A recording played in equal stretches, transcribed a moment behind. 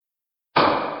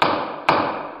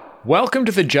Welcome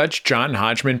to the Judge John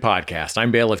Hodgman podcast.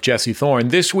 I'm bailiff Jesse Thorne.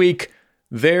 This week,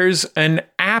 there's an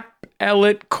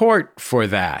appellate court for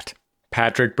that.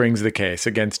 Patrick brings the case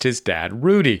against his dad,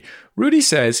 Rudy. Rudy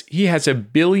says he has a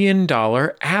 $1 billion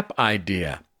app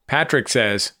idea. Patrick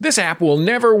says, this app will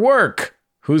never work.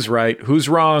 Who's right? Who's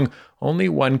wrong? Only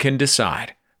one can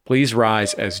decide. Please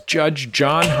rise as Judge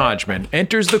John Hodgman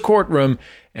enters the courtroom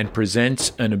and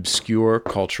presents an obscure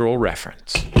cultural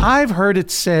reference. I've heard it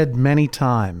said many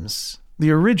times,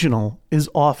 the original is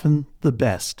often the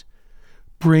best.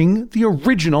 Bring the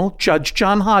original Judge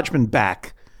John Hodgman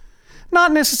back.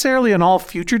 Not necessarily on all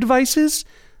future devices,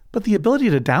 but the ability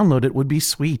to download it would be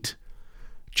sweet.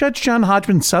 Judge John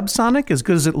Hodgman Subsonic, as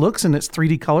good as it looks in its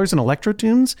 3D colors and electro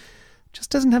tunes, just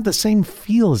doesn't have the same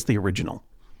feel as the original.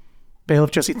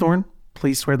 Bailiff Jesse Thorne,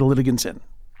 please swear the litigants in.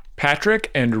 Patrick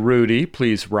and Rudy,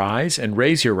 please rise and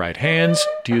raise your right hands.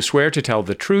 Do you swear to tell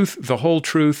the truth, the whole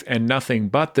truth, and nothing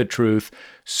but the truth,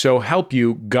 so help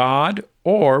you God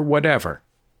or whatever?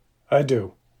 I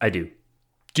do. I do.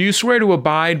 Do you swear to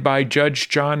abide by Judge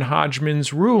John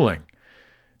Hodgman's ruling,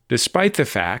 despite the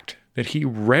fact that he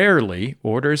rarely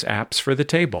orders apps for the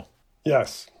table?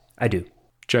 Yes. I do.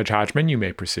 Judge Hodgman, you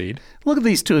may proceed. Look at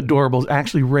these two adorables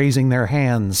actually raising their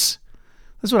hands.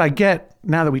 That's what I get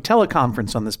now that we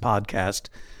teleconference on this podcast.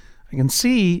 I can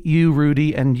see you,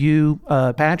 Rudy, and you,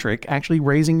 Patrick, actually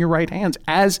raising your right hands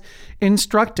as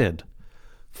instructed.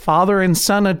 Father and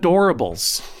son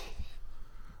adorables.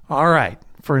 All right.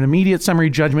 For an immediate summary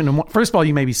judgment, first of all,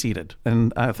 you may be seated.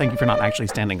 And thank you for not actually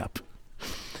standing up.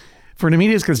 For an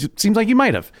immediate, because it seems like you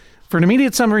might have. For an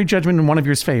immediate summary judgment in one of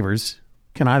your favors,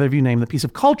 can either of you name the piece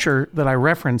of culture that I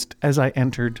referenced as I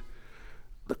entered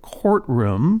the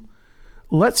courtroom?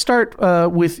 Let's start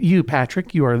with you,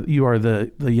 Patrick. You are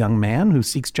the young man who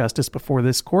seeks justice before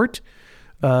this court.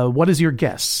 What is your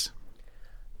guess?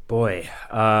 Boy,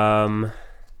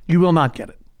 you will not get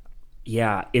it.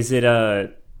 Yeah, is it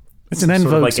a? It's an en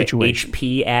vogue like situation. An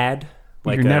HP ad.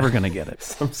 Like You're never going to get it.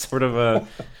 Some sort of a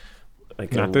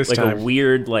Not this time. a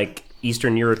weird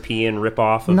Eastern European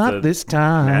ripoff of Not the this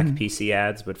time. Mac PC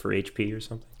ads, but for HP or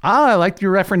something. I like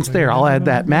your reference there. I'll add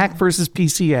that. Mac versus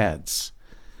PC ads.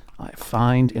 I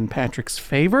find in Patrick's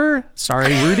favor.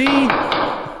 Sorry, Rudy.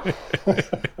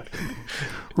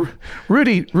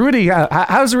 Rudy,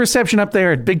 how's the reception up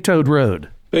there at Big Toad Road?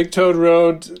 Big Toad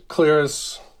Road, clear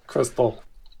as crystal.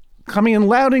 Coming in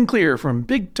loud and clear from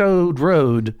Big Toad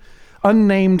Road,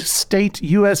 unnamed state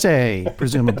USA,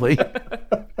 presumably.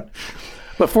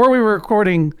 Before we were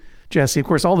recording, Jesse, of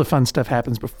course, all the fun stuff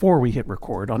happens before we hit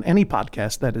record on any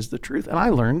podcast. That is the truth. And I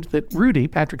learned that Rudy,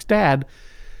 Patrick's dad,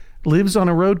 lives on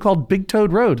a road called Big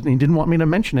Toad Road. And he didn't want me to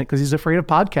mention it because he's afraid of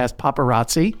podcast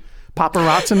paparazzing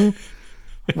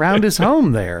around his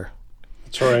home there.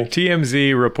 That's right.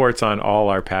 TMZ reports on all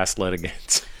our past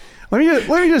litigants. Let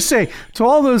me just say, to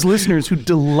all those listeners who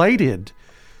delighted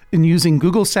in using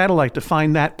Google Satellite to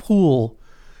find that pool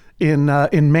in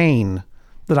Maine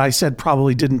that I said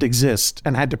probably didn't exist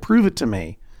and had to prove it to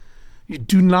me, you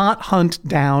do not hunt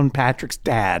down Patrick's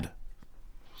dad.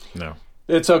 No.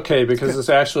 It's okay because it's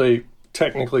actually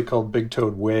technically called Big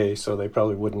Toad Way, so they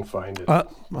probably wouldn't find it.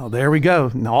 Well, there we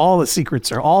go. Now all the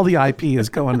secrets all the IP is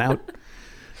going out,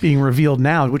 being revealed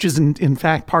now, which is in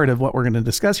fact part of what we're going to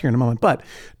discuss here in a moment. But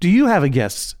do you have a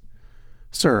guess,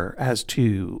 sir, as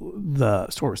to the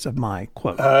source of my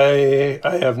quote? I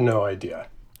have no idea.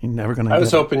 You're never going to. I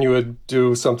was hoping you would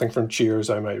do something from Cheers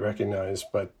I might recognize,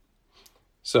 but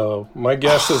so my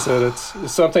guess is that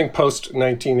it's something post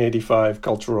 1985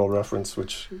 cultural reference,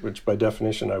 which by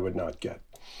definition I would not get.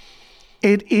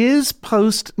 It is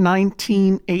post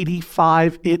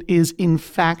 1985. It is in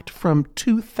fact from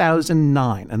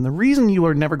 2009, and the reason you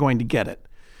are never going to get it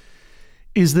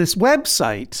is this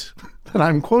website that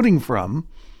I'm quoting from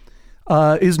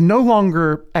is no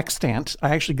longer extant. I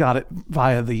actually got it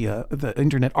via the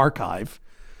Internet Archive.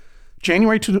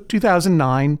 January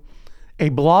 2009, a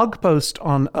blog post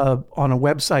on a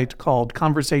website called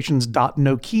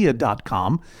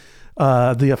conversations.nokia.com,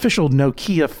 the official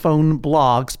Nokia phone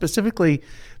blog, specifically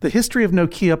the history of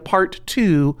Nokia Part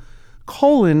 2,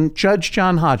 Judge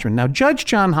John Hodgman. Now, Judge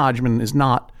John Hodgman is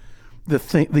not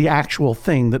the actual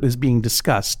thing that is being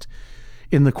discussed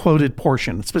in the quoted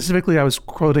portion. Specifically, I was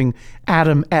quoting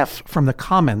Adam F. from the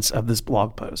comments of this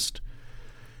blog post.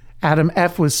 Adam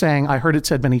F. was saying, I heard it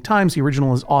said many times, the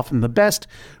original is often the best.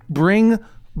 Bring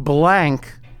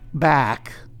blank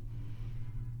back.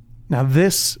 Now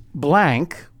this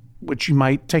blank, which you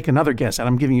might take another guess at,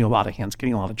 I'm giving you a lot of hints,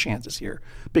 giving you a lot of chances here.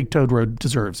 Big Toad Road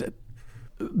deserves it.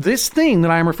 This thing that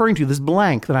I'm referring to, this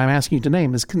blank that I'm asking you to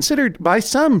name, is considered by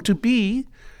some to be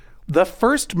the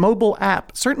first mobile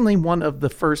app, certainly one of the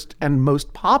first and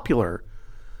most popular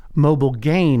mobile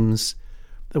games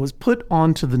that was put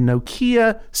onto the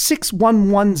Nokia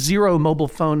 6110 mobile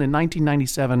phone in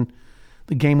 1997.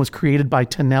 The game was created by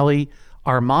Tonelli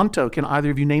Armanto. Can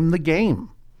either of you name the game?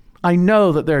 I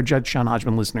know that there are Judge John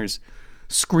Hodgman listeners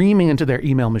screaming into their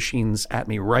email machines at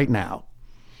me right now.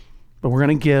 But we're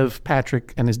going to give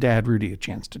Patrick and his dad, Rudy, a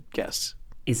chance to guess.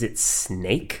 Is it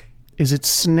Snake? Is it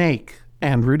Snake?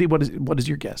 And Rudy, what is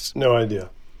your guess? No idea.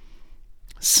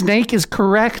 Snake is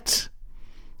correct.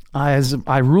 As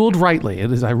I ruled rightly,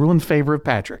 I rule in favor of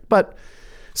Patrick. But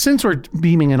since we're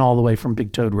beaming in all the way from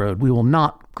Big Toad Road, we will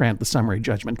not grant the summary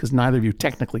judgment because neither of you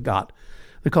technically got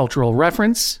the cultural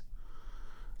reference.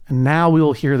 And now we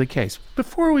will hear the case.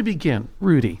 Before we begin,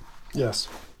 Rudy, Yes.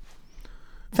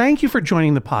 thank you for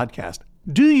joining the podcast.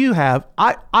 Do you have,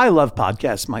 I love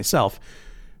podcasts myself.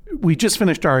 We just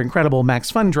finished our incredible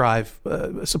Max Fun Drive,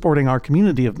 supporting our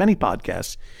community of many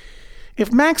podcasts.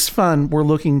 If Max Fun were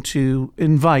looking to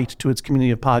invite to its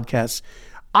community of podcasts,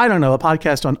 I don't know, a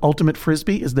podcast on Ultimate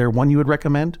Frisbee, is there one you would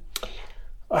recommend?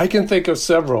 I can think of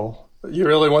several. You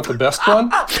really want the best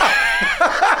one?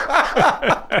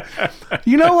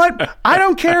 You know what? I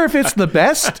don't care if it's the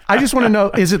best. I just want to know,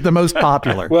 is it the most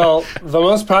popular? Well, the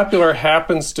most popular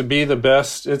happens to be the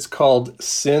best. It's called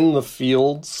Sin the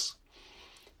Fields,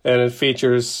 and it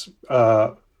features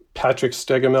Patrick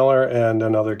Stegemiller and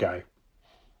another guy,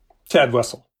 Tad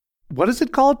Wessel. What is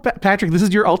it called? Patrick, this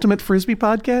is your Ultimate Frisbee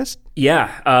podcast?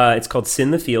 Yeah, it's called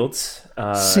Sin the Fields.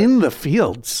 Sin the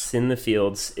Fields. Sin the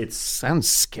Fields. It's Sounds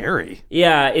scary.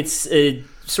 Yeah, it's a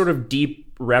sort of deep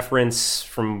reference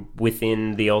from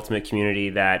within the Ultimate community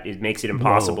that it makes it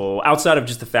impossible, outside of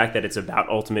just the fact that it's about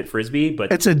Ultimate Frisbee.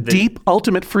 But It's a deep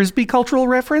Ultimate Frisbee cultural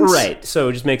reference? Right, so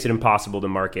it just makes it impossible to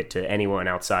market to anyone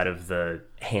outside of the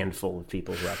handful of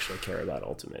people who actually care about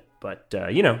Ultimate. But,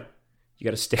 you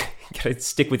got to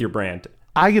stick with your brand.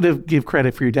 I got to give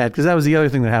credit for your dad, because that was the other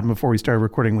thing that happened before we started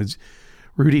recording was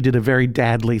Rudy did a very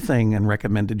dadly thing and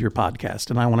recommended your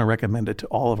podcast, and I want to recommend it to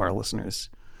all of our listeners.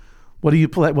 What do you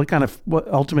play? What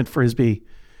Ultimate Frisbee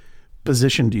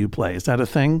position do you play? Is that a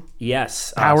thing?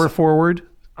 Yes. Power forward?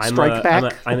 Strike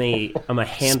back? I'm a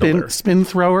handler. Spin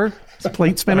thrower?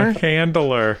 Plate spinner?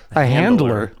 Handler. A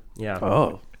handler? Yeah.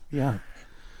 Oh, yeah.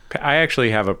 I actually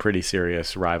have a pretty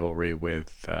serious rivalry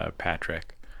with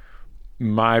Patrick.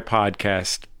 My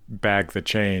podcast, Bag the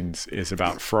Chains, is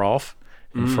about frolf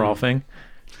and frolfing.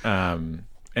 And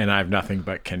I have nothing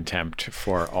but contempt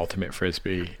for Ultimate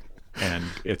Frisbee and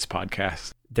its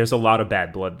podcast. There's a lot of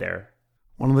bad blood there.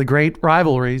 One of the great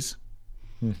rivalries.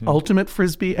 Ultimate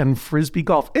Frisbee and Frisbee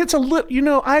Golf. It's a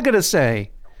little, I got to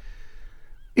say,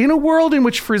 in a world in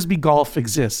which Frisbee Golf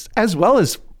exists, as well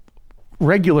as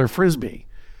regular Frisbee,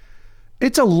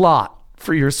 it's a lot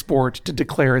for your sport to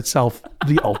declare itself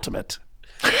the ultimate.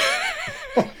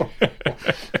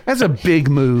 That's a big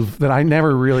move that I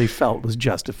never really felt was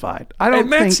justified. I don't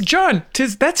think... John,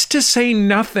 that's to say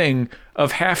nothing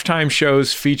of halftime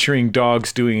shows featuring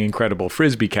dogs doing incredible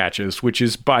Frisbee catches, which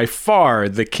is by far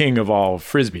the king of all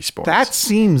Frisbee sports. That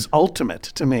seems ultimate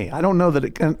to me. I don't know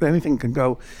that anything can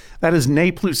go... That is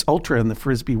ne plus ultra in the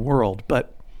Frisbee world,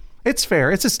 but it's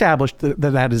fair. It's established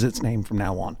that is its name from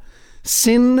now on.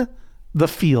 Sin the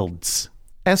Fields.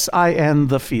 S-I-N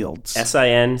the Fields.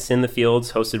 S-I-N, Sin the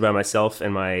Fields, hosted by myself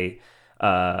and my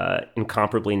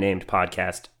incomparably named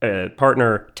podcast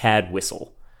partner, Tad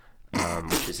Wessel,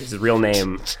 which is his real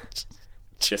name.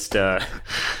 Just, yeah.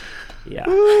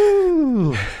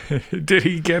 Did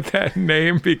he get that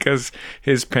name because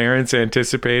his parents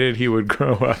anticipated he would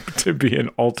grow up to be an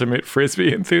ultimate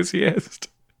Frisbee enthusiast?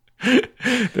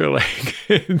 They're like,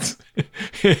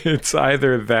 it's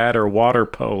either that or water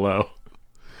polo.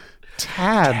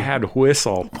 Tad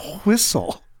Wessel.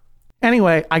 Wessel.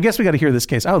 Anyway, I guess we got to hear this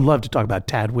case. I would love to talk about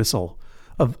Tad Wessel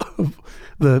of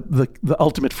the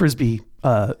ultimate Frisbee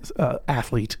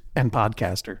athlete and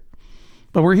podcaster.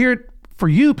 But we're here for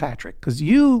you, Patrick, because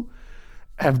you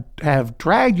have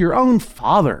dragged your own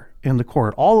father into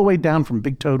court all the way down from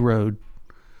Big Toad Road,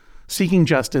 seeking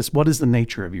justice. What is the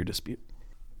nature of your dispute?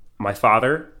 My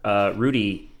father,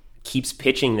 Rudy, keeps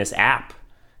pitching this app.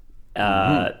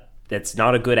 That's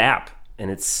not a good app, and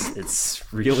it's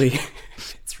really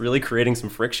creating some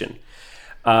friction.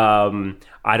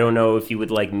 I don't know if you would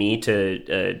like me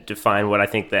to define what I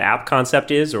think the app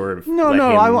concept is, or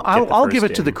I'll give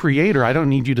it to the creator. I don't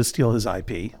need you to steal his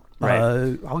IP.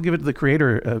 Right. I'll give it to the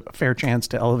creator a fair chance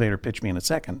to elevator pitch me in a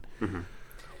second. Mm-hmm.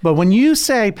 But when you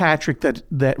say, Patrick,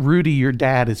 that Rudy, your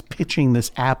dad, is pitching this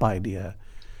app idea,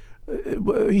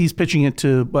 he's pitching it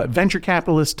to venture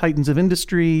capitalists, titans of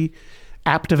industry.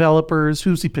 app developers?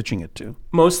 Who's he pitching it to?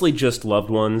 Mostly just loved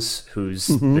ones whose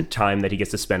the time that he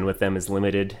gets to spend with them is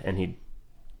limited, and he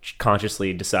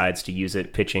consciously decides to use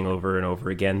it, pitching over and over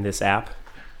again this app.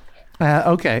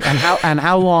 Okay, and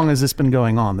how long has this been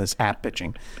going on, this app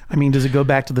pitching? I mean, does it go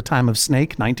back to the time of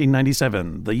Snake,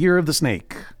 1997, the year of the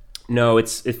snake? No, it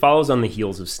follows on the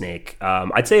heels of Snake.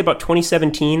 I'd say about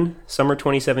 2017, summer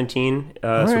 2017.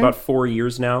 So about 4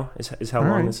 years now is how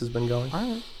long this has been going. All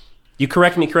right. You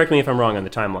correct me if I'm wrong on the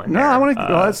timeline. No, I want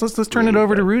to let's turn it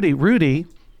over to Rudy. Rudy.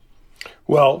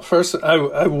 Well, first,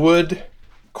 I would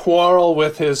quarrel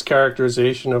with his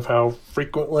characterization of how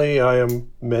frequently I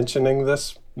am mentioning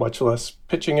this, much less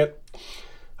pitching it.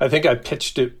 I think I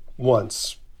pitched it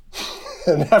once.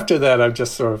 And after that, I'm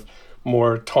just sort of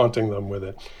more taunting them with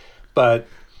it. But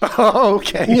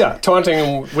okay. Yeah, taunting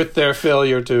them with their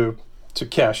failure to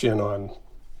cash in on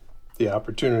the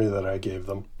opportunity that I gave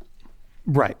them.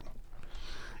 Right.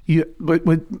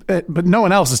 But no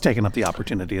one else has taken up the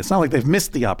opportunity. It's not like they've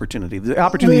missed the opportunity. The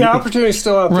opportunity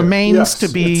still out there. Remains to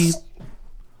be.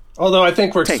 Although I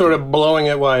think we're sort of blowing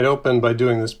it wide open by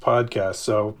doing this podcast,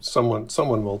 so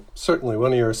someone will certainly,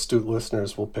 one of your astute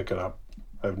listeners will pick it up.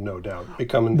 I have no doubt.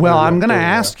 Well, I'm going to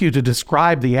ask you to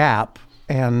describe the app,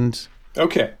 and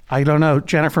okay. I don't know,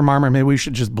 Jennifer Marmer. Maybe we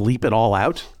should just bleep it all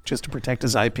out just to protect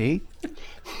his IP.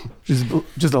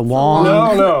 Just a long.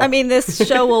 No. I mean, this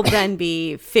show will then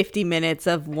be 50 minutes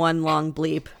of one long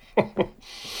bleep.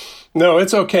 No,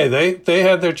 it's okay. They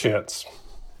had their chance.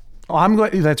 Oh,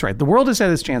 that's right. The world has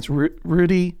had its chance.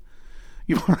 Rudy,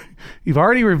 you've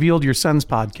already revealed your son's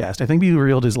podcast. I think you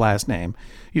revealed his last name.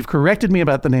 You've corrected me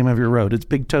about the name of your road. It's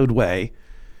Big Toad Way.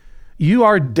 You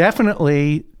are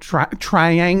definitely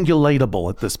triangulatable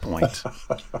at this point.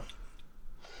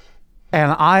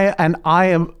 And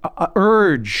I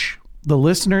urge the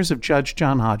listeners of Judge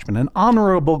John Hodgman, an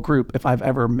honorable group if I've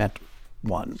ever met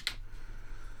one,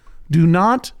 do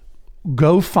not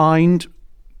go find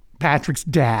Patrick's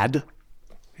dad.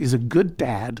 He's a good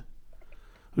dad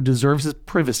who deserves his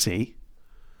privacy.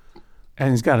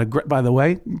 And he's got a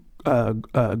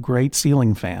great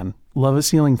ceiling fan. Love a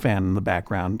ceiling fan in the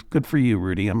background. Good for you,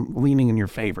 Rudy. I'm leaning in your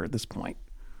favor at this point.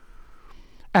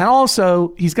 And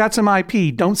also, he's got some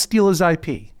IP. Don't steal his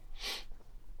IP.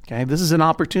 Okay, this is an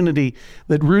opportunity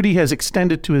that Rudy has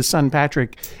extended to his son,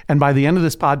 Patrick. And by the end of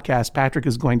this podcast, Patrick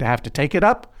is going to have to take it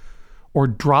up or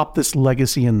drop this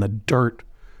legacy in the dirt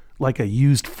like a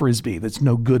used Frisbee that's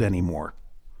no good anymore.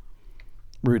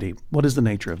 Rudy, what is the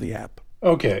nature of the app?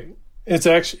 Okay, it's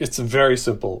a very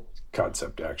simple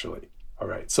concept, actually. All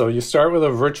right, so you start with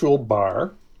a virtual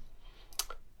bar,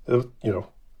 an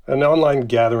online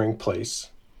gathering place.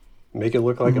 Make it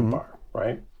look like a bar,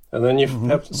 right? And then you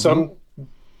have some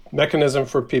mechanism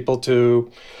for people to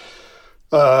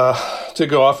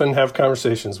go off and have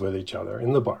conversations with each other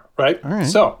in the bar, right? All right.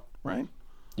 So, right.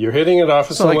 You're hitting it off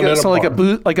with someone in a bar.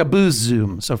 Like a booze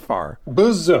Zoom so far.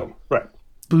 Booze Zoom, right.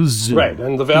 Booze Zoom. Right,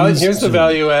 and here's the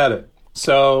value added.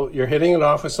 So you're hitting it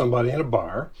off with somebody in a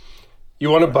bar. You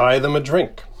want to buy them a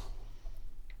drink.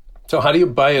 So how do you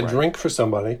buy a drink for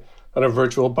somebody at a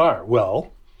virtual bar?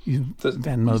 Well, you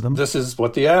Venmo them. This is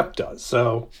what the app does.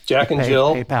 So Jack and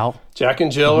Jill PayPal.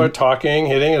 Are talking,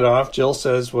 hitting it off. Jill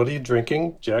says, "What are you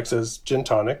drinking?" Jack says, "Gin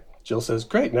tonic." Jill says,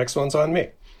 "Great, next one's on me."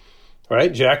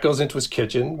 Right? Jack goes into his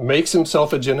kitchen, makes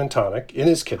himself a gin and tonic in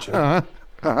his kitchen.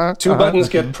 Two buttons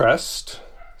get pressed.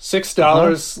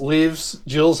 $6 leaves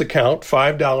Jill's account.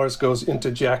 $5 goes into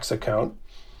Jack's account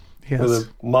with a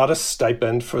modest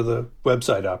stipend for the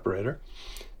website operator.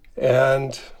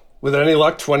 And with any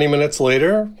luck, 20 minutes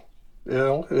later,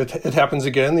 it happens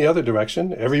again the other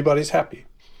direction. Everybody's happy.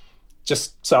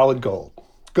 Just solid gold.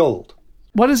 Gold.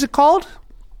 What is it called?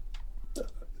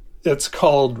 It's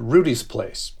called Rudy's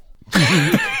Place.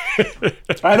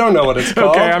 I don't know what it's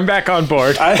called. Okay, I'm back on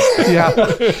board. I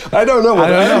don't know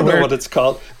what it's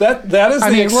called. That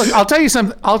is look, I'll tell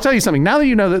you something. Now that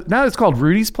you know that, now it's called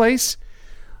Rudy's Place.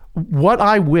 What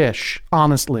I wish,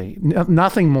 honestly,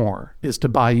 nothing more, is to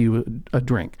buy you a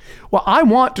drink. Well, I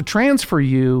want to transfer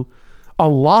you a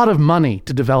lot of money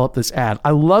to develop this ad.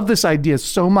 I love this idea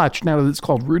so much now that it's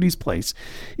called Rudy's Place.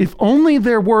 If only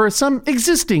there were some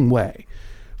existing way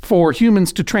for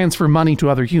humans to transfer money to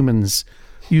other humans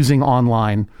using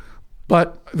online.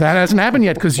 But that hasn't happened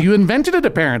yet because you invented it,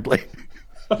 apparently.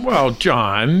 Well,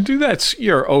 John,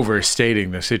 you're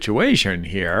overstating the situation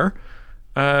here.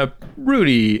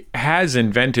 Rudy has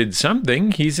invented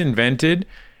something. He's invented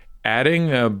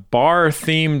adding a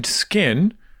bar-themed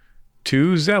skin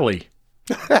to Zelly.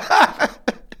 That's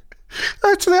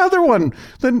the other one.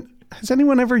 Then has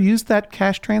anyone ever used that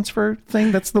cash transfer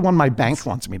thing? That's the one my bank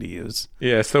wants me to use.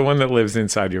 Yeah, it's the one that lives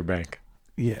inside your bank.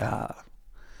 Yeah.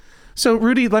 So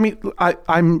Rudy, I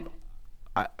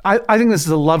think this is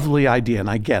a lovely idea and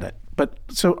I get it. But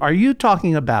so are you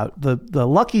talking about the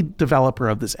lucky developer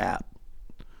of this app,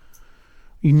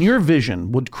 in your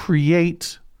vision, would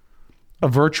create a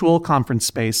virtual conference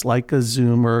space like a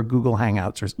Zoom or a Google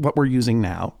Hangouts or what we're using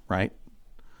now, right?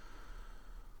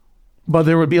 But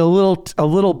there would be a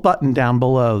little button down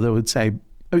below that would say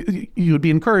you would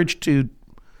be encouraged to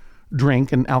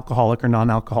drink an alcoholic or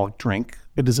non-alcoholic drink.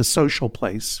 It is a social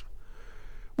place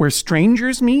where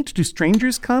strangers meet. Do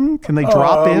strangers come? Can they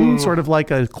drop in, sort of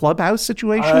like a clubhouse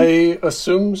situation? I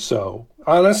assume so.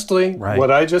 Honestly,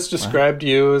 what I just described to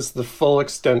you is the full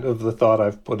extent of the thought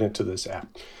I've put into this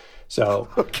app. So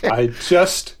I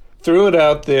just threw it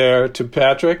out there to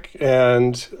Patrick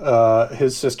and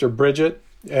his sister Bridget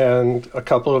and a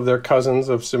couple of their cousins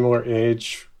of similar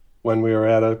age when we were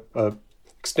at a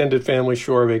extended family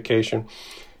shore vacation.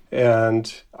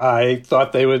 And I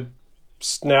thought they would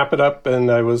snap it up,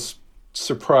 and I was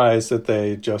surprised that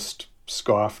they just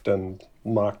scoffed and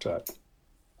mocked it.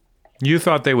 You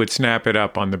thought they would snap it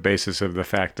up on the basis of the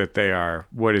fact that they are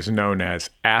what is known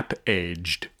as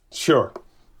app-aged. Sure.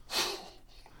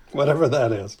 Whatever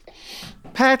that is.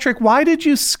 Patrick, why did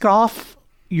you scoff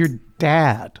your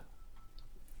dad?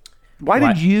 Why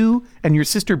did you and your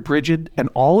sister Bridget and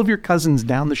all of your cousins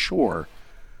down the shore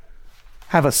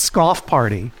have a scoff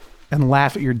party and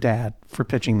laugh at your dad for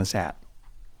pitching this app?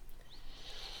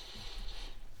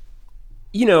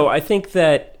 I think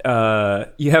that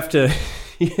you have to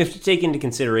take into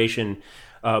consideration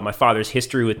my father's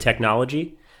history with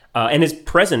technology and his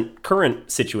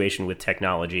current situation with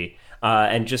technology,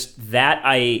 and just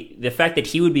the fact that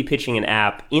he would be pitching an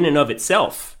app in and of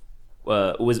itself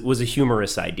was a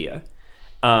humorous idea.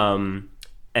 And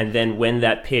then when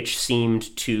that pitch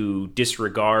seemed to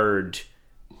disregard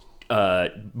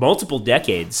multiple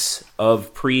decades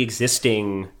of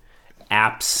pre-existing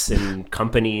apps and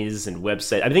companies and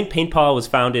websites. I think PaintPal was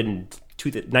founded in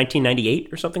 1998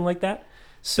 or something like that.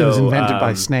 So it was invented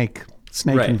by Snake.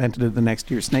 Snake invented it the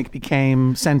next year. Snake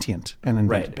became sentient and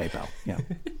invented PayPal. Yeah.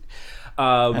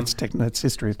 That's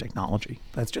history of technology.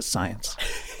 That's just science.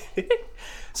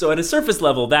 So at a surface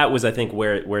level, that was, I think,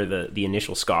 where the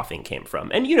initial scoffing came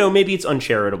from. And, maybe it's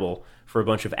uncharitable for a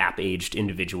bunch of app-aged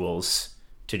individuals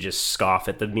to just scoff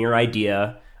at the mere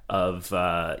idea of,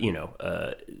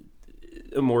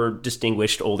 a more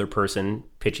distinguished older person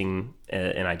pitching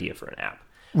an idea for an app.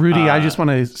 Rudy, I just want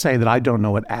to say that I don't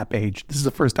know what app-aged. This is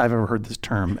the first I've ever heard this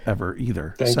term ever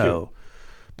either. Thank you.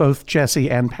 Both Jesse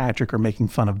and Patrick are making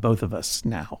fun of both of us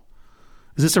now.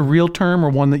 Is this a real term or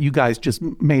one that you guys just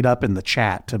made up in the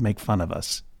chat to make fun of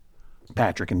us?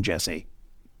 Patrick and Jesse,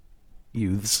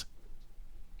 youths.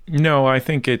 No, I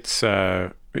think it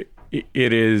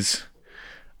is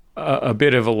a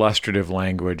bit of illustrative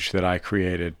language that I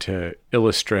created to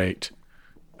illustrate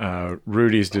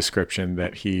Rudy's description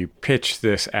that he pitched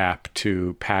this app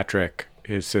to Patrick,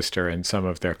 his sister, and some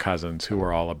of their cousins who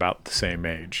were all about the same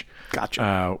age.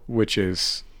 Gotcha. Which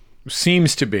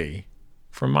seems to be,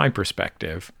 from my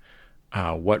perspective,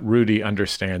 what Rudy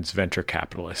understands venture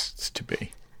capitalists to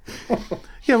be.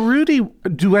 Yeah, Rudy,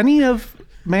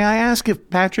 may I ask if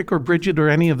Patrick or Bridget or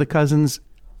any of the cousins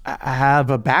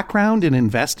have a background in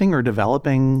investing or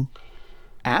developing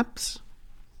apps?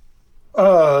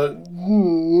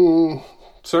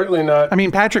 Certainly not. I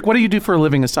mean, Patrick, what do you do for a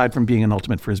living aside from being an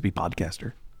Ultimate Frisbee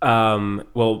podcaster?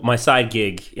 Well, my side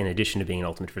gig, in addition to being an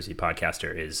Ultimate Frisbee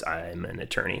podcaster, is I'm an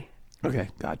attorney. Okay,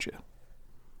 gotcha.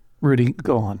 Rudy,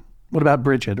 go on. What about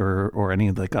Bridget or any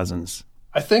of the cousins?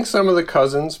 I think some of the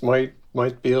cousins might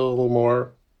be a little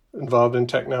more involved in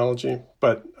technology,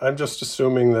 but I'm just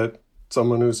assuming that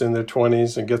someone who's in their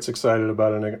 20s and gets excited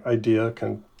about an idea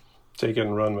can take it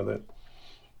and run with it.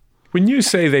 When you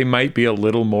say they might be a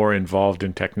little more involved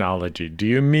in technology, do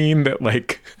you mean that,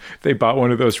 like, they bought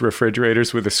one of those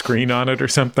refrigerators with a screen on it or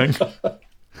something?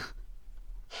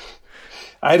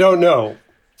 I don't know.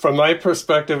 From my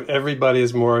perspective, everybody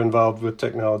is more involved with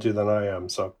technology than I am,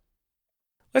 so.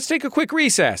 Let's take a quick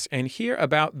recess and hear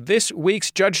about this week's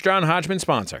Judge John Hodgman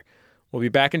sponsor. We'll be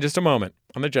back in just a moment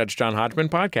on the Judge John Hodgman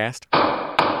podcast.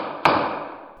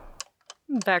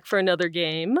 Back for another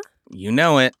game. You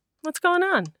know it. What's going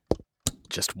on?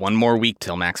 Just one more week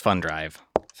till Max Fun Drive.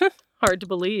 Hard to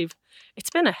believe. It's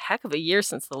been a heck of a year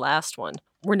since the last one.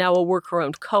 We're now a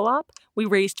worker-owned co-op. We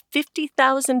raised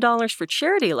 $50,000 for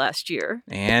charity last year.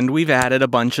 And we've added a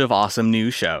bunch of awesome new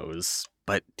shows.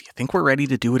 But do you think we're ready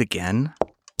to do it again?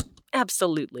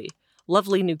 Absolutely.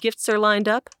 Lovely new gifts are lined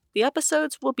up. The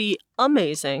episodes will be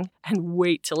amazing, and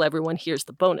wait till everyone hears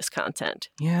the bonus content.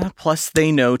 Yeah, plus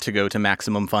they know to go to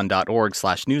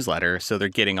MaximumFun.org/newsletter, so they're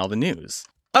getting all the news.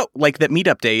 Oh, like that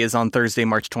meetup day is on Thursday,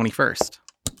 March 21st.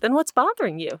 Then what's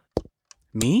bothering you?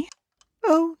 Me?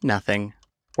 Oh, nothing.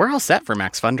 We're all set for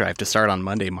Max Fun Drive to start on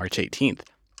Monday, March 18th.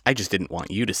 I just didn't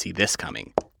want you to see this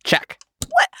coming. Check.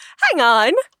 What? Hang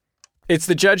on. It's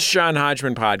the Judge John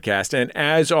Hodgman podcast, and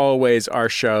as always, our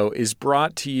show is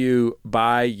brought to you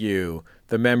by you,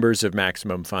 the members of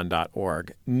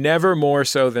MaximumFun.org. Never more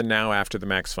so than now after the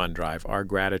Max Fun Drive, our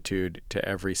gratitude to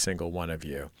every single one of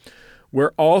you.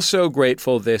 We're also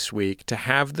grateful this week to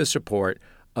have the support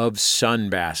of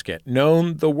Sunbasket,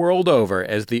 known the world over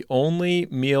as the only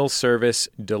meal service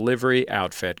delivery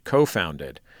outfit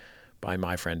co-founded by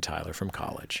my friend Tyler from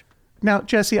college. Now,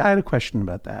 Jesse, I had a question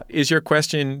about that. Is your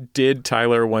question, did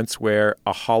Tyler once wear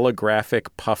a holographic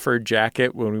puffer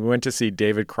jacket when we went to see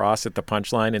David Cross at the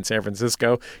Punchline in San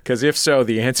Francisco? Because if so,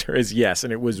 the answer is yes,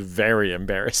 and it was very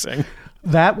embarrassing.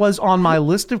 That was on my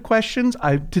list of questions.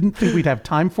 I didn't think we'd have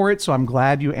time for it, so I'm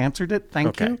glad you answered it.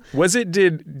 Thank you. Was it,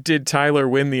 did Tyler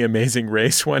win the Amazing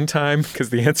Race one time?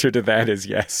 Because the answer to that is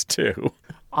yes, too.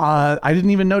 I didn't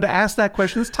even know to ask that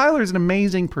question. Tyler is an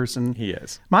amazing person. He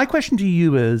is. My question to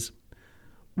you is,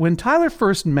 when Tyler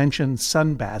first mentioned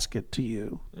Sunbasket to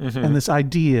you and this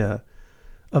idea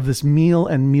of this meal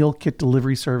and meal kit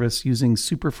delivery service using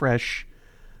super fresh,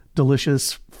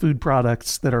 delicious food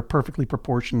products that are perfectly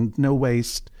proportioned, no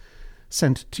waste,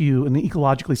 sent to you in an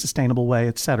ecologically sustainable way,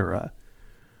 etc.,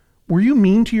 were you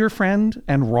mean to your friend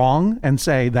and wrong and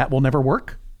say that will never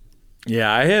work? Yeah,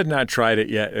 I had not tried it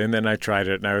yet, and then I tried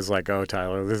it, and I was like, oh,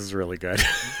 Tyler, this is really good.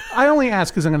 I only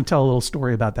ask because I'm going to tell a little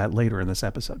story about that later in this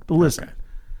episode. But listen,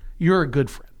 You're a good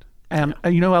friend. And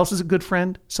you know who else is a good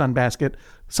friend? Sunbasket.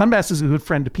 Sunbasket is a good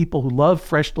friend to people who love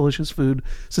fresh, delicious food,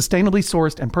 sustainably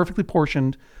sourced and perfectly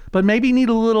portioned, but maybe need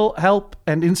a little help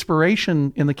and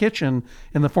inspiration in the kitchen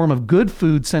in the form of good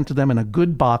food sent to them in a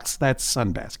good box. That's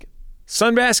Sunbasket.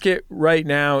 Sunbasket right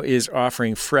now is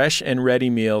offering fresh and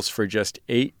ready meals for just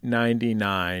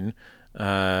 $8.99.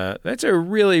 That's a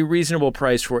really reasonable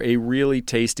price for a really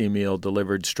tasty meal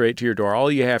delivered straight to your door.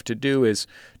 All you have to do is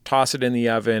toss it in the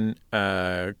oven,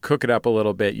 cook it up a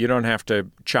little bit. You don't have to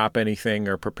chop anything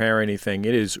or prepare anything.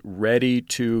 It is ready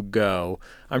to go.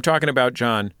 I'm talking about,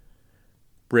 John,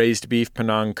 braised beef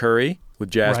Penang curry with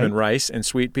jasmine rice and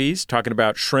sweet peas. Talking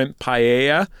about shrimp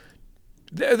paella.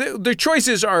 The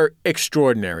choices are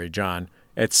extraordinary, John.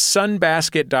 At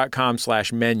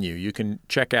sunbasket.com/menu, you can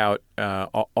check out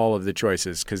all of the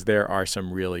choices because there are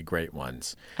some really great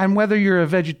ones. And whether you're a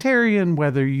vegetarian,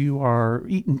 whether you are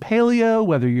eating paleo,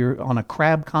 whether you're on a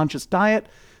crab-conscious diet,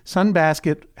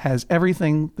 Sunbasket has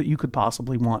everything that you could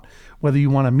possibly want. Whether you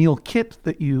want a meal kit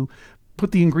that you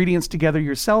put the ingredients together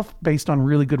yourself based on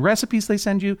really good recipes they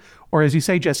send you, or as you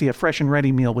say, Jesse, a fresh and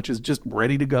ready meal, which is just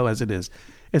ready to go as it is.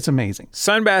 It's amazing.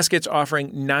 Sunbasket's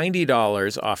offering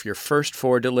 $90 off your first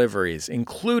 4 deliveries,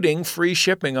 including free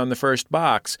shipping on the first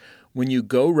box when you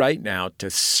go right now to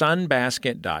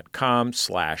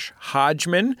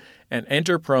sunbasket.com/Hodgman and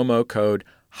enter promo code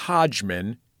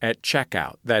Hodgman at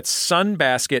checkout. That's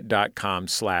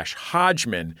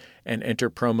sunbasket.com/Hodgman and enter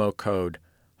promo code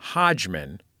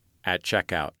Hodgman at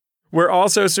checkout. We're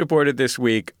also supported this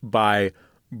week by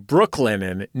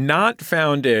Brooklinen, not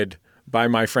founded by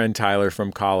my friend Tyler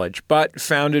from college, but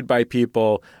founded by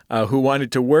people who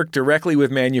wanted to work directly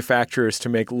with manufacturers to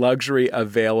make luxury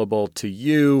available to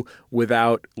you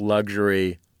without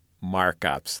luxury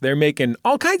markups. They're making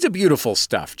all kinds of beautiful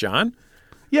stuff, John.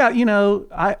 Yeah, you know,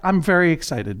 I'm very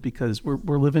excited because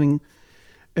we're living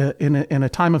in a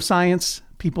time of science.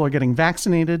 People are getting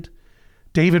vaccinated.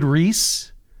 David Reese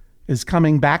is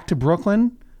coming back to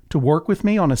Brooklyn to work with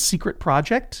me on a secret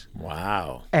project.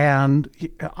 Wow. And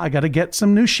I got to get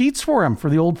some new sheets for him for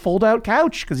the old fold-out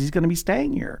couch because he's going to be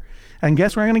staying here. And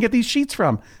guess where I'm going to get these sheets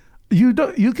from? You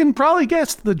can probably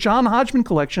guess, the John Hodgman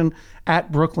collection at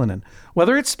Brooklinen.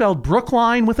 Whether it's spelled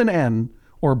Brookline with an N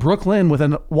or Brooklyn with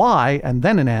an Y and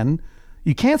then an N,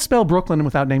 you can't spell Brooklyn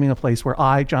without naming a place where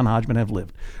I, John Hodgman, have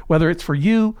lived. Whether it's for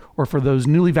you or for those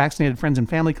newly vaccinated friends and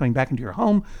family coming back into your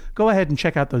home, go ahead and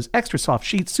check out those extra soft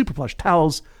sheets, super plush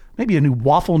towels, maybe a new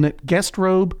waffle knit guest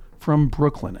robe from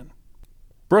Brooklinen.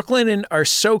 Brooklinen are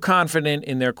so confident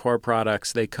in their core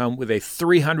products, they come with a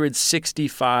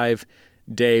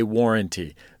 365-day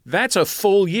warranty. That's a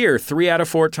full year, 3 out of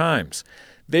 4 times.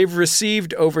 They've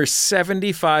received over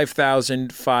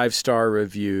 75,000 5-star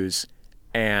reviews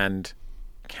and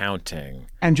counting.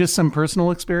 And just some personal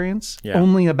experience. Yeah.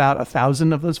 Only about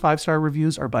 1,000 of those 5-star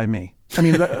reviews are by me. I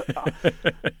mean,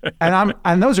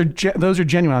 and those are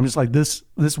genuine. I'm just like, this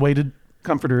weighted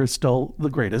comforter is still the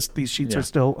greatest. These sheets are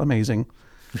still amazing.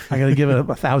 I got to give it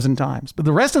 1,000 times. But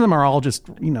the rest of them are all just,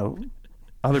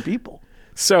 other people.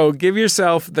 So give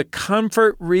yourself the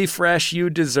comfort refresh you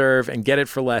deserve and get it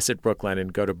for less at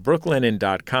Brooklinen. Go to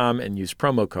brooklinen.com and use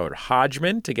promo code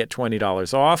Hodgman to get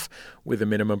 $20 off with a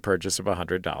minimum purchase of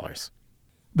 $100.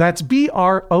 That's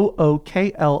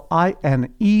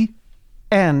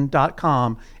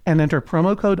BROOKLINEN.com and enter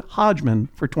promo code Hodgman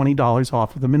for $20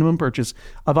 off with a minimum purchase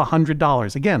of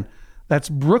 $100. Again, that's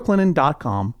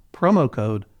brooklinen.com, promo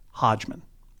code Hodgman.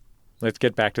 Let's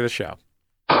get back to the show.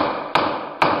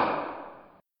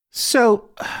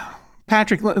 So,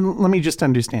 Patrick, let me just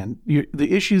understand.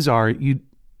 The issues are,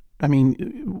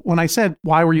 when I said,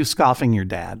 why were you scoffing your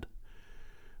dad?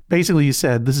 Basically, you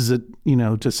said, this is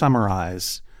to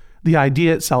summarize, the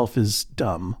idea itself is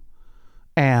dumb.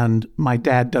 And my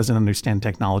dad doesn't understand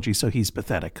technology, so he's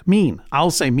pathetic. Mean. I'll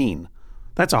say mean.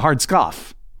 That's a hard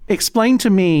scoff. Explain to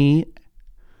me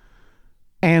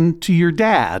and to your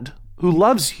dad, who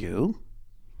loves you,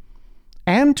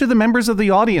 and to the members of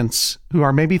the audience who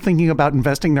are maybe thinking about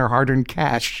investing their hard-earned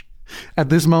cash at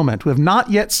this moment, who have not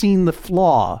yet seen the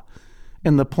flaw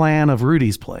in the plan of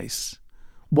Rudy's Place.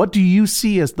 What do you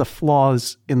see as the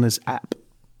flaws in this app?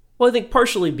 Well, I think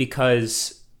partially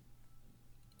because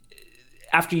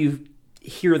after you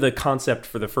hear the concept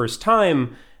for the first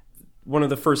time, one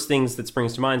of the first things that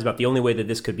springs to mind is about the only way that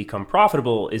this could become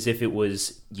profitable is if it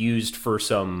was used for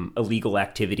some illegal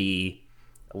activity,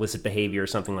 illicit behavior or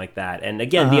something like that. And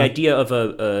again, the idea of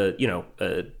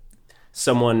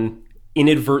someone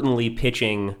inadvertently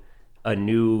pitching a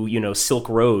new, Silk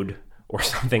Road or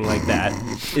something like that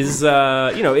is,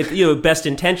 best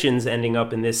intentions ending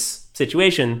up in this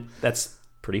situation. That's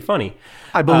pretty funny.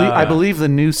 I believe the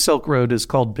new Silk Road is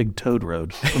called Big Toad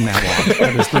Road from now on.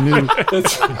 That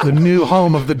is the new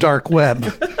home of the dark web.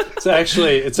 It's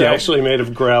actually made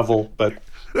of gravel, but.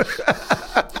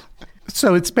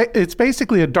 So it's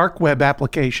basically a dark web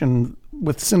application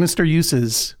with sinister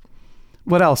uses.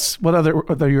 What else? What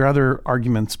are your other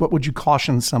arguments? What would you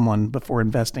caution someone before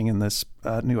investing in this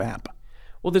new app?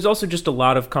 Well, there's also just a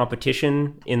lot of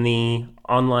competition in the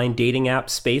online dating app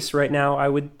space right now, I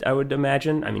would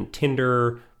imagine. I mean,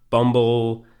 Tinder,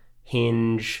 Bumble,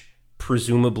 Hinge,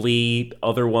 presumably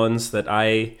other ones that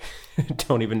I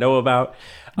don't even know about.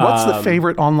 What's the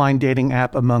favorite online dating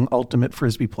app among Ultimate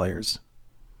Frisbee players?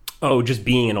 Oh, just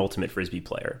being an Ultimate Frisbee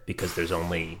player, because there's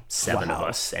only 7 of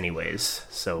us anyways.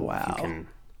 So you can,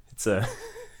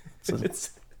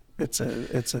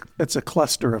 it's a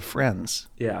cluster of friends.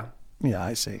 Yeah. Yeah,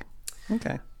 I see.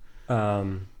 Okay.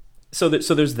 So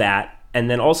there's that.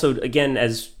 And then also, again,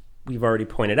 as we've already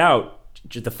pointed out,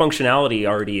 the functionality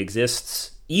already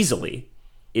exists easily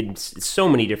in so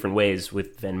many different ways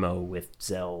with Venmo, with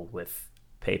Zelle, with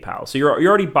PayPal. So you're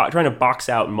already trying to box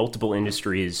out multiple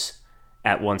industries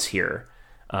at once here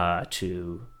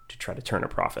to try to turn a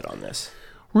profit on this.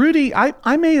 Rudy,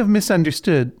 I may have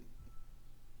misunderstood.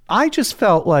 I just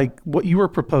felt like what you were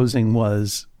proposing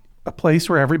was a place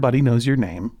where everybody knows your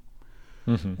name,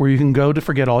 where you can go to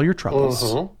forget all your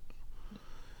troubles,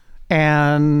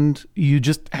 and you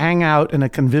just hang out in a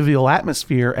convivial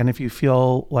atmosphere. And if you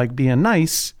feel like being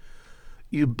nice,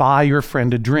 you buy your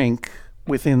friend a drink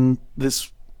within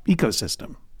this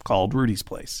ecosystem called Rudy's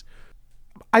Place.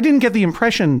 I didn't get the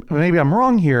impression, maybe I'm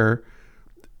wrong here,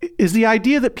 is the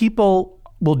idea that people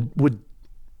would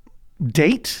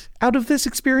date out of this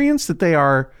experience, that they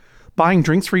are buying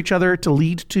drinks for each other to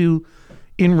lead to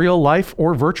in real life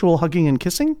or virtual hugging and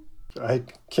kissing? I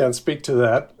can't speak to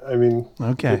that. I mean,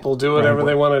 okay. People do whatever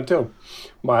they want to do.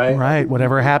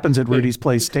 Whatever happens at Rudy's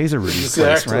Place stays at Rudy's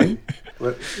Place, right?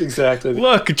 Exactly.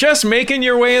 Look, just making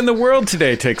your way in the world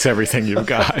today takes everything you've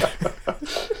got.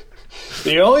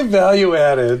 The only value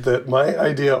added that my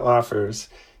idea offers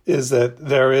is that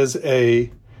there is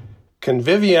a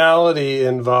conviviality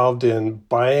involved in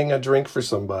buying a drink for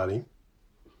somebody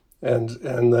and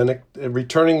then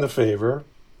returning the favor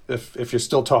if you're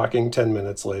still talking 10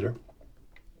 minutes later.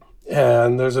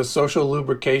 And there's a social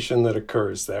lubrication that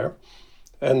occurs there.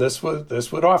 And this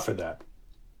would offer that.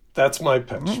 That's my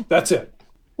pitch. That's it.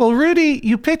 Well, Rudy,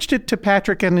 you pitched it to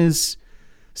Patrick and his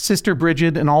sister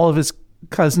Bridget and all of his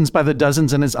cousins by the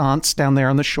dozens and his aunts down there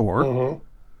on the shore.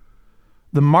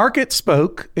 The market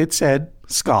spoke. It said,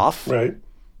 scoff. Right.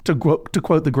 To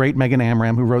quote the great Megan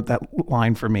Amram, who wrote that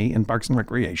line for me in Parks and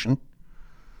Recreation.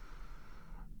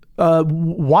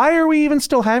 Why are we even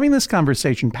still having this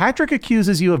conversation? Patrick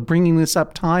accuses you of bringing this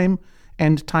up time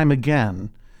and time again.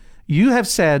 you have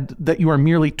said that you are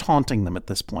merely taunting them at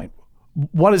this point.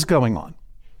 What is going on?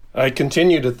 I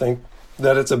continue to think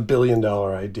that it's $1 billion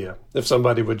idea if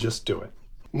somebody would just do it.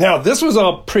 Now, this was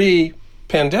all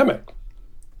pre-pandemic.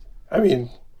 I mean,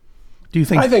 do you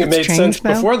think I think it it's made sense changed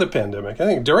now? before the pandemic. I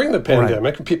think during the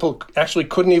pandemic, people actually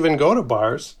couldn't even go to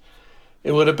bars.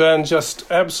 It would have been just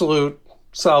absolute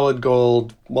solid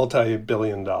gold,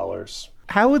 multi-billion dollars.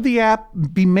 How would the app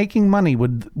be making money?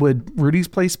 Would Rudy's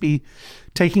Place be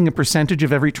taking a percentage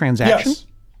of every transaction?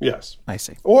 Yes. I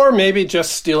see. Or maybe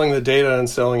just stealing the data and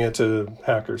selling it to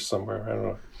hackers somewhere. I don't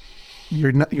know.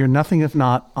 You're nothing if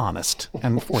not honest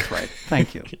and forthright.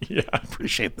 Thank you. Yeah.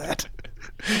 Appreciate that.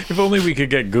 If only we could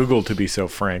get Google to be so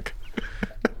frank.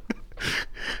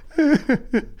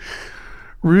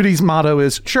 Rudy's motto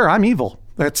is, sure, I'm evil.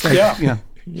 That's like, Yeah.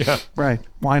 Yeah. Right.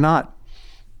 Why not?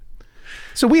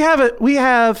 So we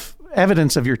have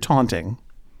evidence of your taunting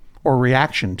or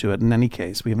reaction to it in any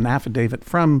case. We have an affidavit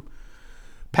from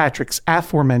Patrick's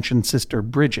aforementioned sister,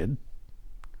 Bridget.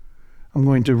 I'm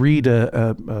going to read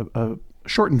a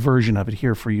shortened version of it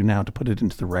here for you now to put it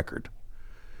into the record.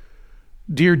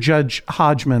 Dear Judge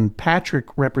Hodgman, Patrick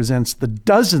represents the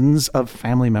dozens of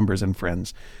family members and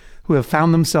friends who have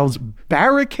found themselves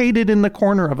barricaded in the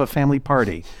corner of a family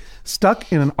party,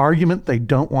 stuck in an argument they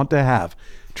don't want to have,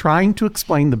 trying to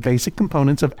explain the basic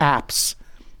components of apps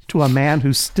to a man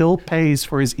who still pays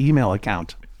for his email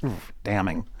account.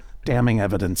 Damning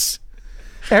evidence.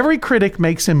 Every critic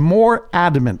makes him more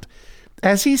adamant.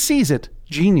 As he sees it,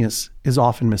 genius is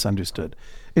often misunderstood.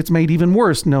 It's made even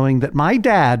worse knowing that my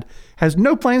dad has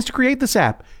no plans to create this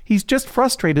app. He's just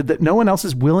frustrated that no one else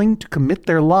is willing to commit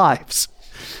their lives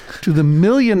to the $1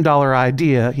 million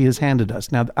idea he has handed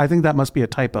us. Now, I think that must be a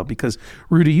typo because,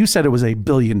 Rudy, you said it was a $1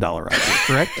 billion idea,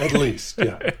 correct? At least,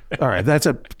 yeah. All right, that's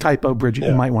a typo, Bridget.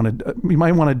 Yeah. You might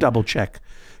want to double check.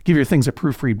 Give your things a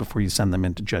proofread before you send them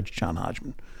in to Judge John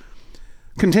Hodgman.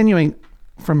 Continuing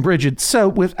from Bridget, so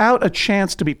without a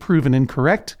chance to be proven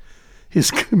incorrect,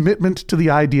 his commitment to the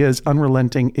idea is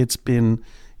unrelenting. It's been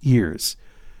years.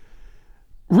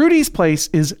 Rudy's Place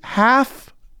is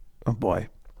half... Oh, boy.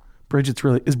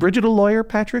 Is Bridget a lawyer,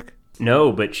 Patrick?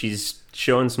 No, but she's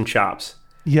showing some chops.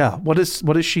 Yeah. What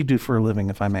does she do for a living,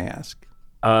 if I may ask?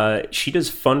 She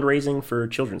does fundraising for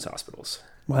children's hospitals.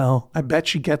 Well, I bet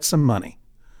she gets some money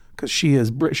because she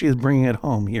is bringing it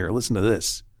home here. Listen to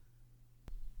this.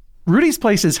 Rudy's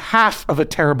Place is half of a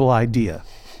terrible idea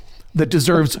that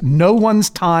deserves no one's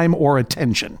time or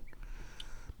attention.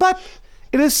 But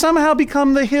it has somehow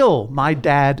become the hill my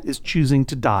dad is choosing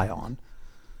to die on.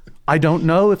 I don't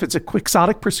know if it's a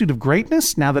quixotic pursuit of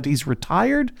greatness now that he's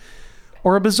retired,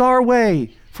 or a bizarre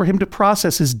way for him to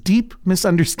process his deep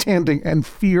misunderstanding and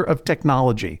fear of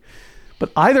technology.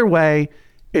 But either way,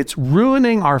 it's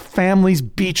ruining our family's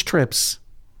beach trips.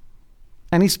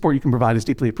 Any support you can provide is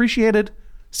deeply appreciated.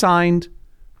 Signed,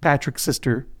 Patrick's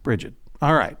sister, Bridget.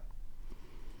 All right.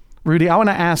 Rudy, I want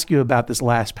to ask you about this